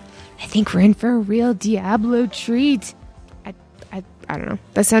I think we're in for a real Diablo treat. I don't know.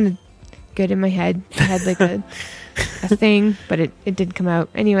 That sounded good in my head. I had like a thing, but it didn't come out.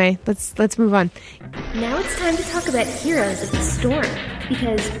 Anyway, let's move on. Now it's time to talk about Heroes of the Storm,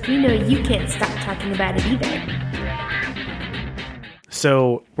 because we know you can't stop talking about it either.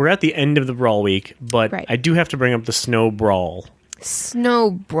 So we're at the end of the Brawl week, but Right. I do have to bring up the Snow Brawl.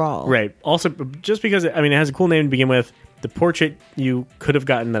 Snow Brawl. Right. Also, just because, I mean, it has a cool name to begin with, the portrait you could have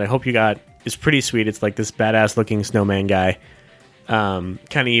gotten that I hope you got is pretty sweet. It's like this badass looking snowman guy. Kind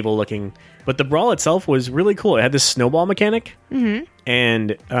of evil looking. But the Brawl itself was really cool. It had this snowball mechanic. Mm-hmm.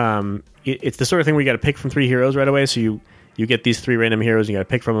 And it's the sort of thing where you got to pick from 3 heroes right away. So you get these 3 random heroes, you got to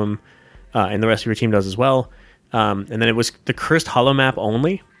pick from them. And the rest of your team does as well. And then it was the Cursed Hollow map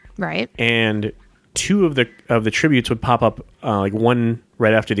only. Right. And 2 of the tributes would pop up like one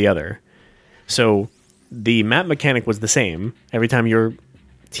right after the other. So the map mechanic was the same. Every time your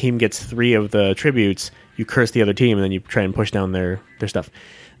team gets 3 of the tributes, you curse the other team, and then you try and push down their stuff.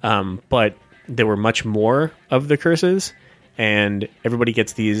 But there were much more of the curses, and everybody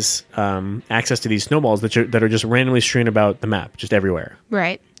gets these access to these snowballs that are just randomly strewn about the map, just everywhere.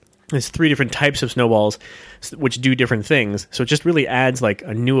 Right. There's 3 different types of snowballs which do different things. So it just really adds like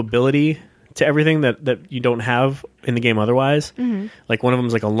a new ability to everything that you don't have in the game otherwise. Mm-hmm. Like one of them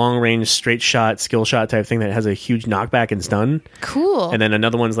is like a long range straight shot, skill shot type thing that has a huge knockback and stun. Cool. And then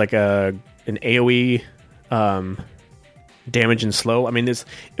another one's like an AoE damage and slow. I mean, it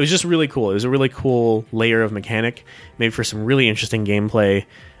was just really cool. It was a really cool layer of mechanic, made for some really interesting gameplay.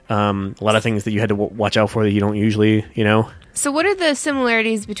 A lot of things that you had to watch out for that you don't usually, So what are the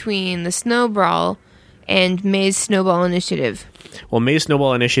similarities between the Snow Brawl and May's Snowball Initiative? Well, May's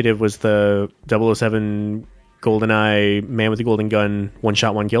Snowball Initiative was the 007 GoldenEye Man with the Golden Gun, one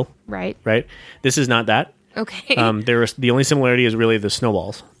shot, one kill, Right. right? This is not that. Okay. The only similarity is really the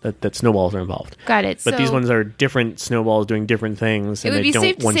snowballs, that snowballs are involved. Got it. But so these ones are different snowballs doing different things, it and would they be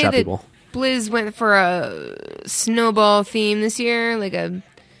safe don't to one say shot that people. Blizz went for a snowball theme this year, like a...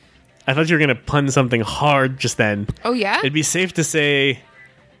 I thought you were going to pun something hard just then. Oh, yeah? It'd be safe to say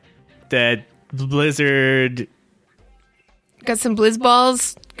that Blizzard Got some blizz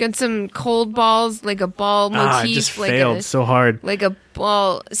balls. Got some cold balls, like a ball motif. I just like failed so hard. Like a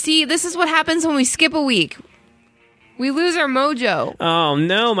ball. See, this is what happens when we skip a week. We lose our mojo. Oh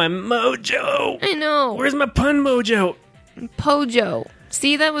no, my mojo. I know. Where's my pun mojo? Pojo.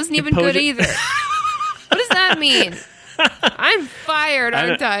 See, that wasn't even good Pojo- either. What does that mean? I'm fired,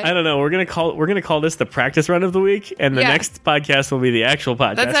 aren't I? I don't know. We're gonna call this the practice run of the week, and the Yeah. next podcast will be the actual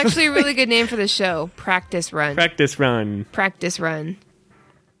podcast. That's actually a really good name for the show. Practice run. practice run. Practice run.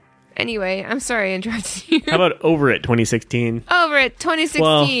 Anyway, I'm sorry I interrupted you. How about Over It 2016? Over at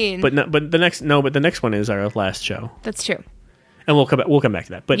 2016. Well, but the next one is our last show, That's true. and we'll come back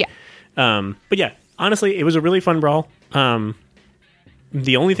to that. But Yeah. but yeah, honestly, it was a really fun brawl.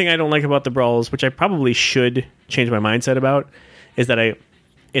 The only thing I don't like about the brawls, which I probably should change my mindset about, is that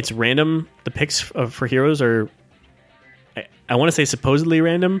it's random. The picks for heroes are, I want to say supposedly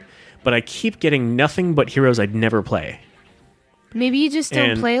random, but I keep getting nothing but heroes I'd never play. Maybe you just don't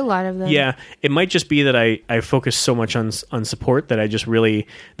And- play a lot of them. Yeah, it might just be that I focus so much on support that I just really.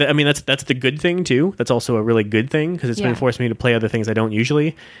 I mean, that's the good thing too. That's also a really good thing because it's Yeah. been forcing me to play other things I don't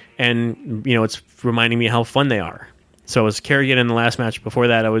usually, and it's reminding me how fun they are. So I was Kerrigan in the last match. Before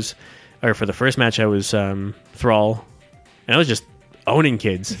that, for the first match, I was Thrall, and I was just owning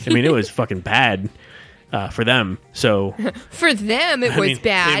kids. I mean, it was fucking bad for them. So, For them, it was mean,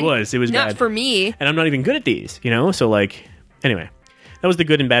 bad. it was Not bad. for me. and I'm not even good at these, So like, anyway, that was the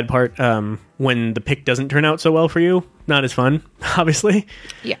good and bad part. When the pick doesn't turn out so well for you, not as fun, obviously.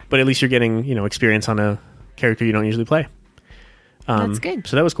 Yeah. But at least you're getting experience on a character you don't usually play. That's good.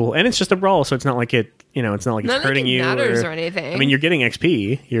 So that was cool, and it's just a brawl, so it's not like it's not like Not it's like hurting it you matters or anything. I mean, you're getting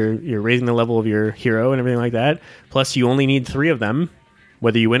XP. You're raising the level of your hero and everything like that. Plus, you only need 3 of them,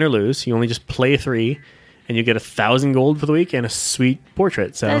 whether you win or lose. You only just play 3, and you get 1,000 gold for the week and a sweet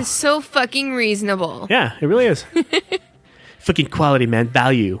portrait. So That is so fucking reasonable. yeah, it really is. Fucking quality, man.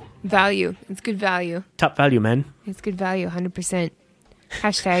 Value, Value. It's good value. top value, man. It's good value, 100%.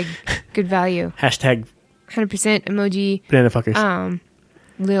 Hashtag good value. Hashtag 100% emoji. banana fuckers.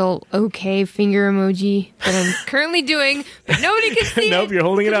 Little okay finger emoji that I'm currently doing, but nobody can see it. Nope, you're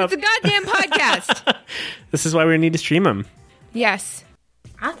holding it 'cause up. It's a goddamn podcast. This is why we need to stream them. Yes.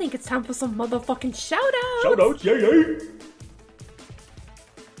 I think it's time for some motherfucking shout-outs.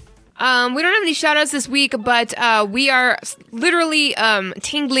 We don't have any shout outs this week, but we are literally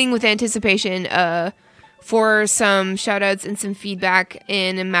tingling with anticipation for some shout outs and some feedback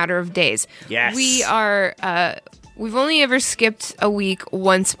in a matter of days. Yes. We are, we've only ever skipped a week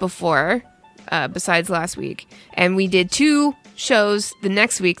once before, besides last week. And we did 2 shows the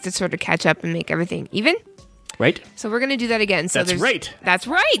next week to sort of catch up and make everything even. Right? So we're going to do that again. So That's there's, right. That's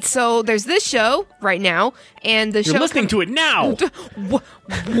right. So there's this show right now, and the You're show listening to it now.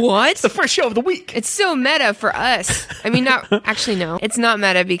 What? The first show of the week. It's so meta for us. I mean, not actually, no. It's not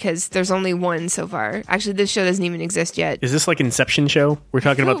meta because there's only one so far. Actually, this show doesn't even exist yet. Is this like Inception show? We're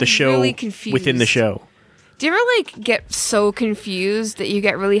talking feel about the show really confused. within the show. Do you ever get so confused that you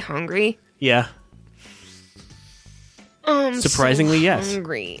get really hungry? Yeah. Surprisingly, so yes.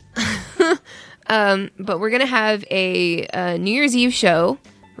 Hungry. But we're gonna have a New Year's Eve show.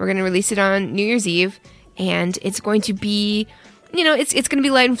 We're gonna release it on New Year's Eve, and it's going to be, it's gonna be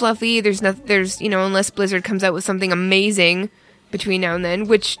light and fluffy. There's unless Blizzard comes out with something amazing between now and then,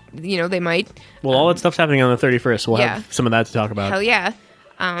 which they might. Well, all that stuff's happening on the 31st. We'll Yeah. have some of that to talk about. Hell yeah.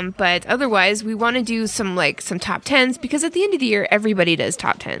 But otherwise, we want to do some top 10s because at the end of the year, everybody does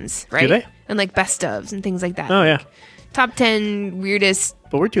top 10s, right? Do they? And best ofs and things like that. Oh, yeah. Top 10 weirdest.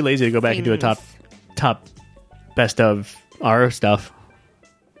 But we're too lazy to go back and do a top best of our stuff.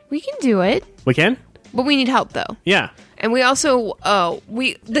 We can do it, We can? but we need help though. Yeah. And we also,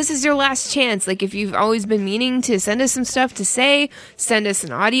 this is your last chance. If you've always been meaning to send us some stuff to say, send us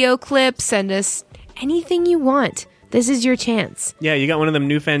an audio clip, send us anything you want. This is your chance. Yeah, you got one of them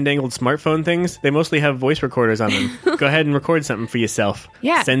newfandangled smartphone things. They mostly have voice recorders on them. Go ahead and record something for yourself.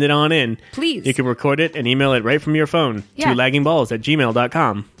 Yeah. Send it on in. Please. You can record it and email it right from your phone Yeah. to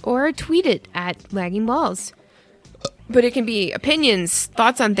laggingballs@gmail.com. Or tweet it at Lagging Balls. But it can be opinions,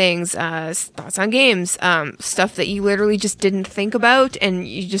 thoughts on things, thoughts on games, stuff that you literally just didn't think about and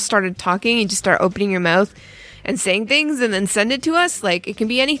you just started talking, you just start opening your mouth and saying things and then send it to us. It can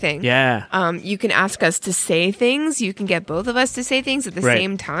be anything. Yeah. You can ask us to say things. You can get both of us to say things at the Right.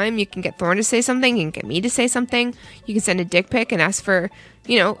 same time. You can get Thorn to say something. You can get me to say something. You can send a dick pic and ask for,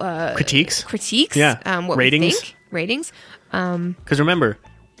 Critiques. Yeah. What Ratings. we think. Ratings. Because remember,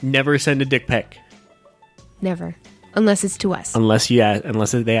 never send a dick pic Never. Unless it's to us. unless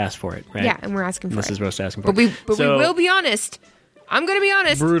they ask for it, right? Yeah, and we're asking for Unless it. it's Roast asking for But it. we So, will be honest. I'm going to be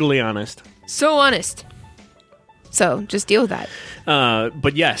honest. brutally honest. So honest. So just deal with that.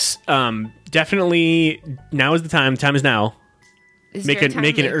 But yes, definitely now is the time. Time is now. It's Make very an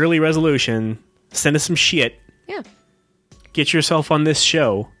timely. early resolution. Send us some shit. Yeah. Get yourself on this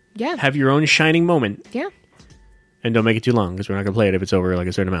show. Yeah. Have your own shining moment. Yeah. And don't make it too long because we're not going to play it if it's over like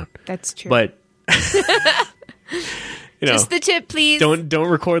a certain amount. That's true. But you know, just the tip, please. don't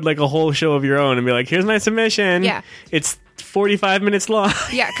record like a whole show of your own and be like, here's my submission. Yeah. It's 45 minutes long.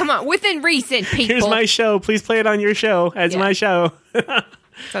 Yeah, come on. Within reason, people. Here's my show. Please play it on your show as Yeah. my show.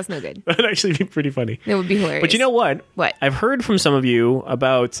 That's no good. That would actually be pretty funny. It would be hilarious. But you know what? What? I've heard from some of you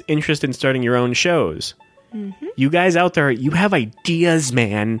about interest in starting your own shows. Mm-hmm. You guys out there, you have ideas,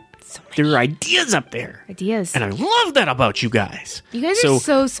 man. There are ideas up there. Ideas. And I love that about you guys. You guys are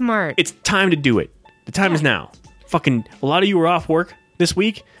so smart. It's time to do it. The time is now. Fucking, a lot of you are off work this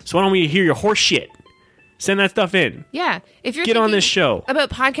week, so why don't we hear your horse shit? Send that stuff in. Yeah. If you're Get on thinking this show. about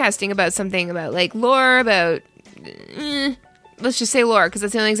podcasting, about something, about like lore, about let's just say lore, because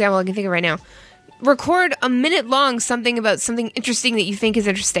that's the only example I can think of right now. Record a minute long something about something interesting that you think is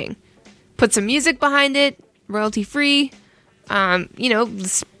interesting. Put some music behind it, royalty free.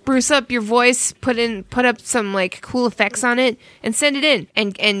 Spruce up your voice, put up some like cool effects on it, and send it in.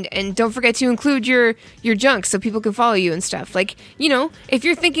 And don't forget to include your junk so people can follow you and stuff. Like, if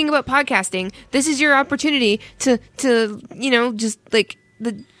you're thinking about podcasting, this is your opportunity to just like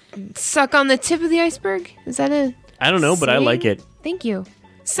suck on the tip of the iceberg. Is that a I don't know, but I saying? like it. Thank you.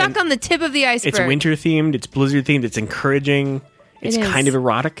 Suck on the tip of the iceberg. It's winter themed, it's blizzard themed, it's encouraging, it's is. kind of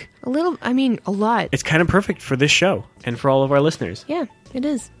erotic. A lot. It's kind of perfect for this show and for all of our listeners. Yeah, it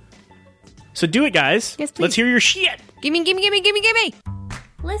is. So do it, guys. Yes, please. Let's hear your shit. Gimme.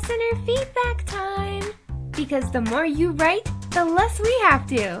 Listener feedback time! Because the more you write, the less we have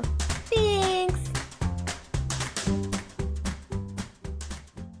to. Thanks!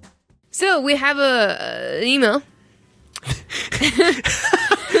 So we have an email.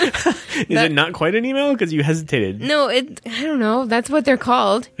 Is it not quite an email? Because you hesitated. No, I don't know. That's what they're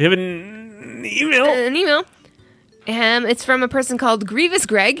called. You have an email? An email. It's from a person called Grievous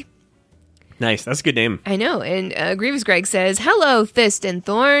Greg. Nice. That's a good name. I know. And Grievous Greg says, "Hello, Thist and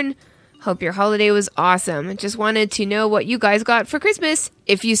Thorn. Hope your holiday was awesome. Just wanted to know what you guys got for Christmas.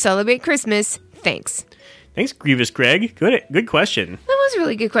 If you celebrate Christmas, thanks." Thanks, Grievous Greg. Good question. That was a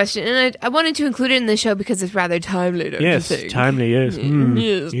really good question. And I wanted to include it in the show because it's rather timely. don't you Yes, think? timely, yes.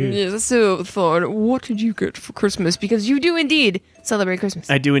 Yes. So, Thorn, what did you get for Christmas? Because you do indeed celebrate Christmas.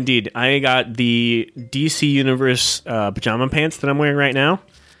 I do indeed. I got the DC Universe pajama pants that I'm wearing right now.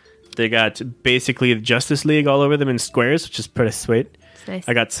 They got basically the Justice League all over them in squares, which is pretty sweet. It's nice.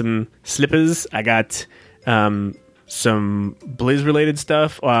 I got some slippers. I got some Blizz-related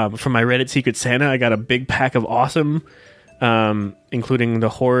stuff. From my Reddit Secret Santa, I got a big pack of awesome, including the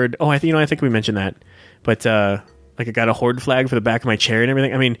Horde. Oh, I think we mentioned that. But I got a Horde flag for the back of my chair and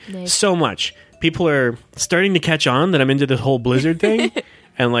everything. I mean, Nice. so much. People are starting to catch on that I'm into this whole Blizzard thing,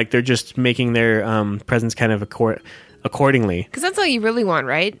 and like they're just making their presence kind of accordingly. Because that's all you really want,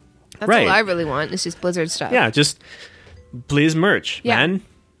 right? That's Right. all I really want. It's just Blizzard stuff. Yeah, just Blizz merch, Yeah. man.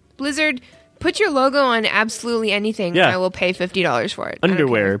 Blizzard, put your logo on absolutely anything. Yeah. And I will pay $50 for it. I don't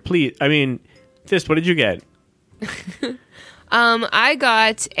Underwear, please. I mean, what did you get? care. I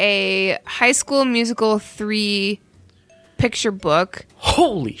got a High School Musical 3 picture book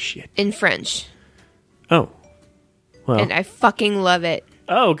Holy shit. in French. Oh. Well. And I fucking love it.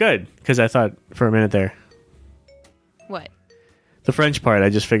 Oh, good. Because I thought for a minute there. What? The French part, I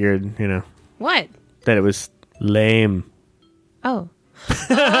just figured, What? that it was lame. Oh.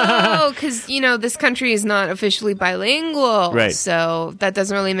 Oh, because, this country is not officially bilingual. Right. So that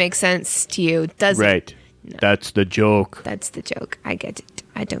doesn't really make sense to you, does it? Right. That's the joke. That's the joke. I get it.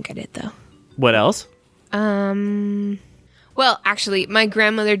 I don't get it, though. What else? Well, actually, my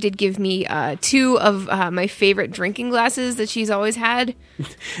grandmother did give me 2 of my favorite drinking glasses that she's always had.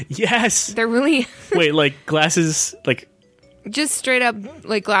 Yes. They're really Wait, like glasses, like, just straight up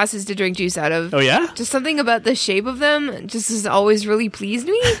like glasses to drink juice out of. oh yeah? Just something about the shape of them just has always really pleased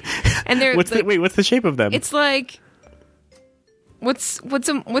me. And they're What's the shape of them? It's like what's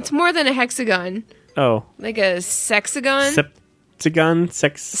more than a hexagon? oh. Like a sexagon? Septagon?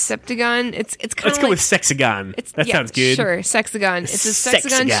 Septagon? It's kind Let's of go like, with sexagon. That yeah, sounds good. Sure, sexagon. It's a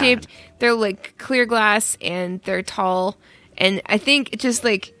sexagon Sexagon. shaped. They're like clear glass and they're tall. And I think it's just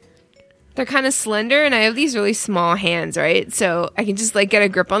like they're kind of slender and I have these really small hands, right? So I can just like get a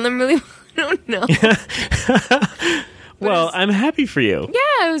grip on them really well. I don't know. Well, I'm happy for you.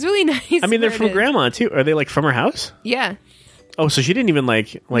 Yeah, it was really nice. I mean, they're where from it is. grandma too. Are they like from her house? Yeah. Oh, so she didn't even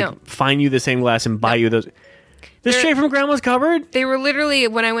like No. find you the same glass and buy you those. This straight from Grandma's cupboard? They were literally,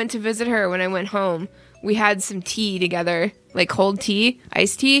 when I went to visit her, when I went home, we had some tea together, like cold tea,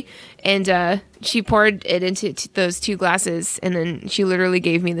 iced tea, and she poured it into those 2 glasses, and then she literally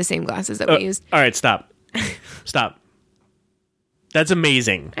gave me the same glasses that we used. All right, stop. Stop. That's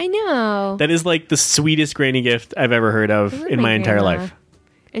amazing. I know. That is like the sweetest granny gift I've ever heard of in my entire life.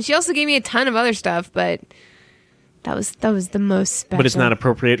 And she also gave me a ton of other stuff, but that was the most special. But it's not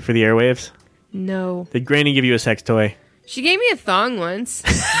appropriate for the airwaves? No. Did Granny give you a sex toy? She gave me a thong once.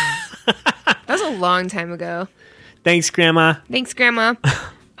 That was a long time ago. Thanks, Grandma. Thanks, Grandma.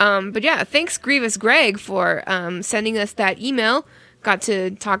 But yeah, thanks, Grievous Greg, for sending us that email. Got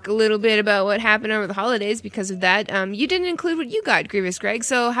to talk a little bit about what happened over the holidays because of that. You didn't include what you got, Grievous Greg,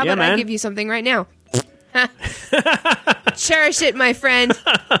 so how about I give you something right now? Cherish it, my friend.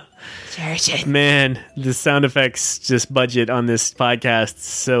 Cherish it. Man, the sound effects just budget on this podcast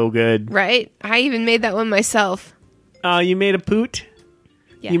so good. Right? I even made that one myself. Oh, you made a poot?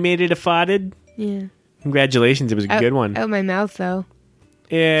 Yeah. You made it a fotted? Yeah. Congratulations, it was a good one. Out my mouth, though.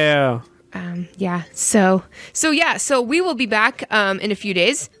 Yeah. Yeah. So we will be back in a few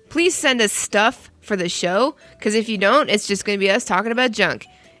days. Please send us stuff for the show, because if you don't, it's just going to be us talking about junk.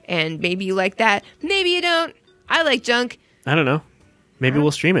 And maybe you like that. Maybe you don't. I like junk. I don't know. Maybe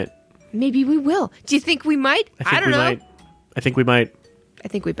we'll stream it. Maybe we will. Do you think we might? I don't know. I think we might. I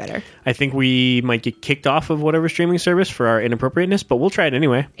think we better. I think we might get kicked off of whatever streaming service for our inappropriateness, but we'll try it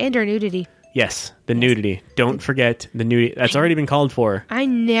anyway. And our nudity. Yes, the nudity. Don't forget the nudity. That's already been called for. I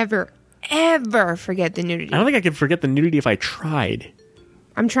never, ever forget the nudity. I don't think I could forget the nudity if I tried.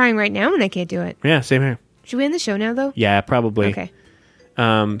 I'm trying right now and I can't do it. Yeah, same here. Should we end the show now, though? Yeah, probably. Okay.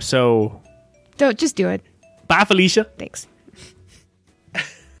 So... Don't, just do it. Bye, Felicia. Thanks.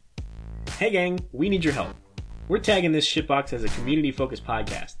 Hey, gang. We need your help. We're tagging this shitbox as a community-focused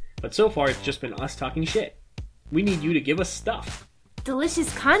podcast, but so far it's just been us talking shit. We need you to give us stuff.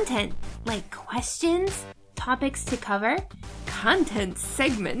 Delicious content, like questions, topics to cover, Content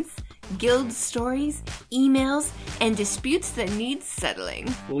segments, guild stories, emails, and disputes that need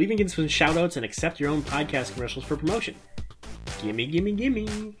settling. We'll even get some shout-outs and accept your own podcast commercials for promotion. Gimme, gimme,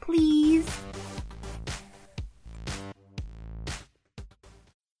 gimme. please.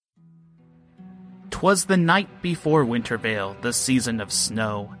 'Twas the night before Wintervale, the season of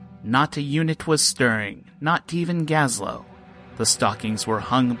snow. Not a unit was stirring, not even Gaslow. The stockings were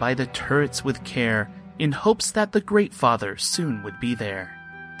hung by the turrets with care, in hopes that the Great Father soon would be there.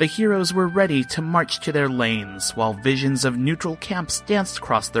 The heroes were ready to march to their lanes, while visions of neutral camps danced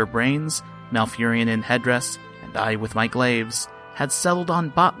across their brains. Malfurion in headdress, and I with my glaives, had settled on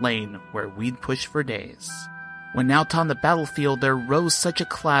bot lane, where we'd push for days. When out on the battlefield there rose such a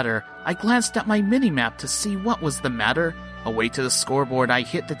clatter, I glanced at my minimap to see what was the matter. Away to the scoreboard I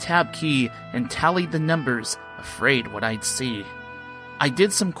hit the tab key and tallied the numbers, afraid what I'd see. I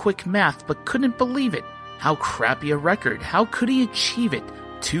did some quick math but couldn't believe it. How crappy a record, how could he achieve it?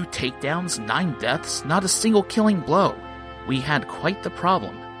 2 takedowns, 9 deaths, not a single killing blow. We had quite the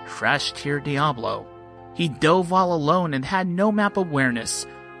problem, trash tier Diablo. He dove all alone and had no map awareness.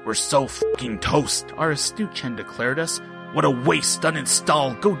 We're so fucking toast, our astute Chen declared us. What a waste,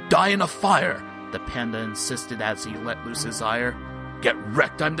 uninstall, go die in a fire, the panda insisted as he let loose his ire. Get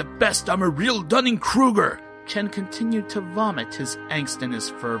wrecked, I'm the best, I'm a real Dunning-Kruger. Chen continued to vomit his angst and his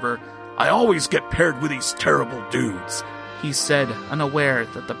fervor. I always get paired with these terrible dudes, he said, unaware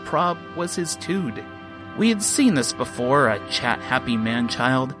that the prob was his tude. We had seen this before, a chat-happy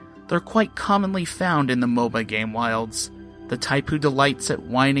man-child. They're quite commonly found in the MOBA game wilds. The type who delights at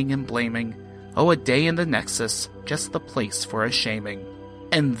whining and blaming. Oh, a day in the Nexus, just the place for a shaming.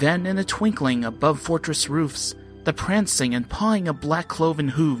 And then in a twinkling above fortress roofs, the prancing and pawing of black cloven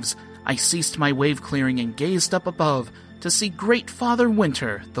hooves, I ceased my wave clearing and gazed up above to see Great Father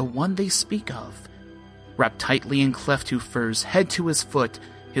Winter, the one they speak of. Wrapped tightly in Cleftu furs, head to his foot,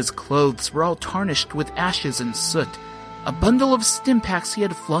 his clothes were all tarnished with ashes and soot. A bundle of stimpaks he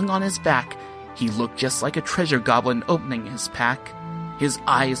had flung on his back. He looked just like a treasure goblin opening his pack. His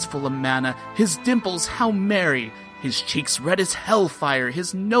eyes full of mana, his dimples how merry, his cheeks red as hellfire,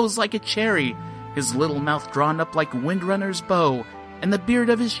 his nose like a cherry, his little mouth drawn up like Windrunner's bow, and the beard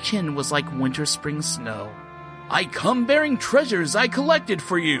of his chin was like winter spring snow. I come bearing treasures I collected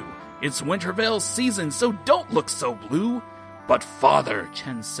for you. It's Wintervale season, so don't look so blue. But father,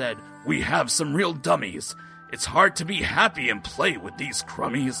 Chen said, we have some real dummies. It's hard to be happy and play with these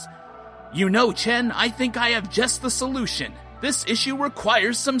crummies. You know, Chen, I think I have just the solution. This issue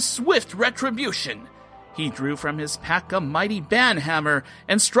requires some swift retribution. He drew from his pack a mighty banhammer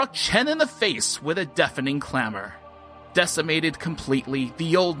and struck Chen in the face with a deafening clamor. Decimated completely,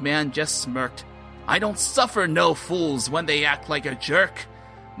 the old man just smirked. I don't suffer no fools when they act like a jerk.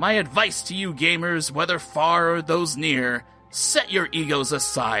 My advice to you gamers, whether far or those near, set your egos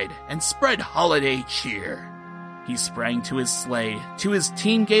aside and spread holiday cheer. He sprang to his sleigh, to his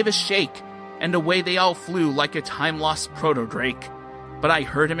team gave a shake, and away they all flew like a time-lost proto-drake. But I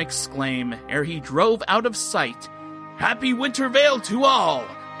heard him exclaim, ere he drove out of sight, Happy Winter Veil to all,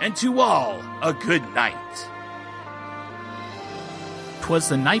 and to all a good night. 'Twas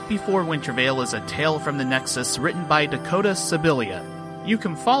the Night Before Winter Veil is a tale from the Nexus written by Dakota Sibilia. You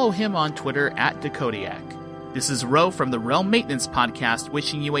can follow him on Twitter at Dakodiak. This is Ro from the Realm Maintenance Podcast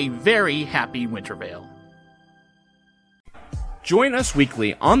wishing you a very happy Winter Veil. Join us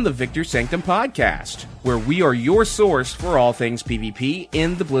weekly on the Victor Sanctum Podcast, where we are your source for all things PvP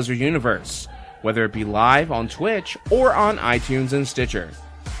in the Blizzard universe, whether it be live on Twitch or on iTunes and Stitcher.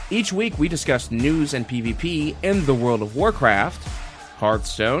 Each week we discuss news and PvP in the World of Warcraft,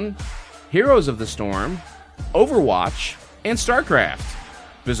 Hearthstone, Heroes of the Storm, Overwatch, and StarCraft.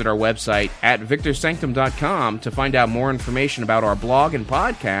 Visit our website at victorsanctum.com to find out more information about our blog and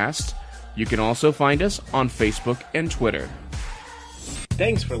podcast. You can also find us on Facebook and Twitter.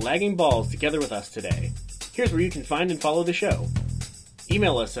 Thanks for lagging balls together with us today. Here's where you can find and follow the show.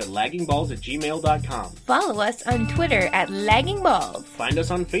 Email us at laggingballs@gmail.com. Follow us on Twitter at laggingballs. Find us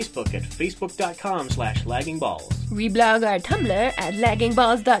on Facebook at facebook.com/laggingballs. Reblog our Tumblr at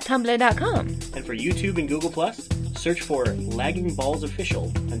laggingballs.tumblr.com. And for YouTube and Google+, search for Lagging Balls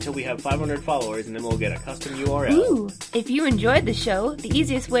Official until we have 500 followers, and then we'll get a custom URL. Ooh! If you enjoyed the show, the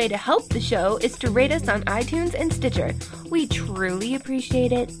easiest way to help the show is to rate us on iTunes and Stitcher. We truly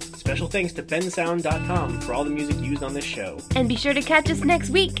appreciate it. Special thanks to bensound.com for all the music used on this show. And be sure to catch us next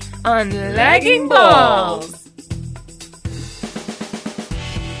week on Lagging Balls!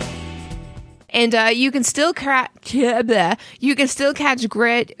 And you can still catch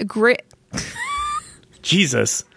grit. Jesus.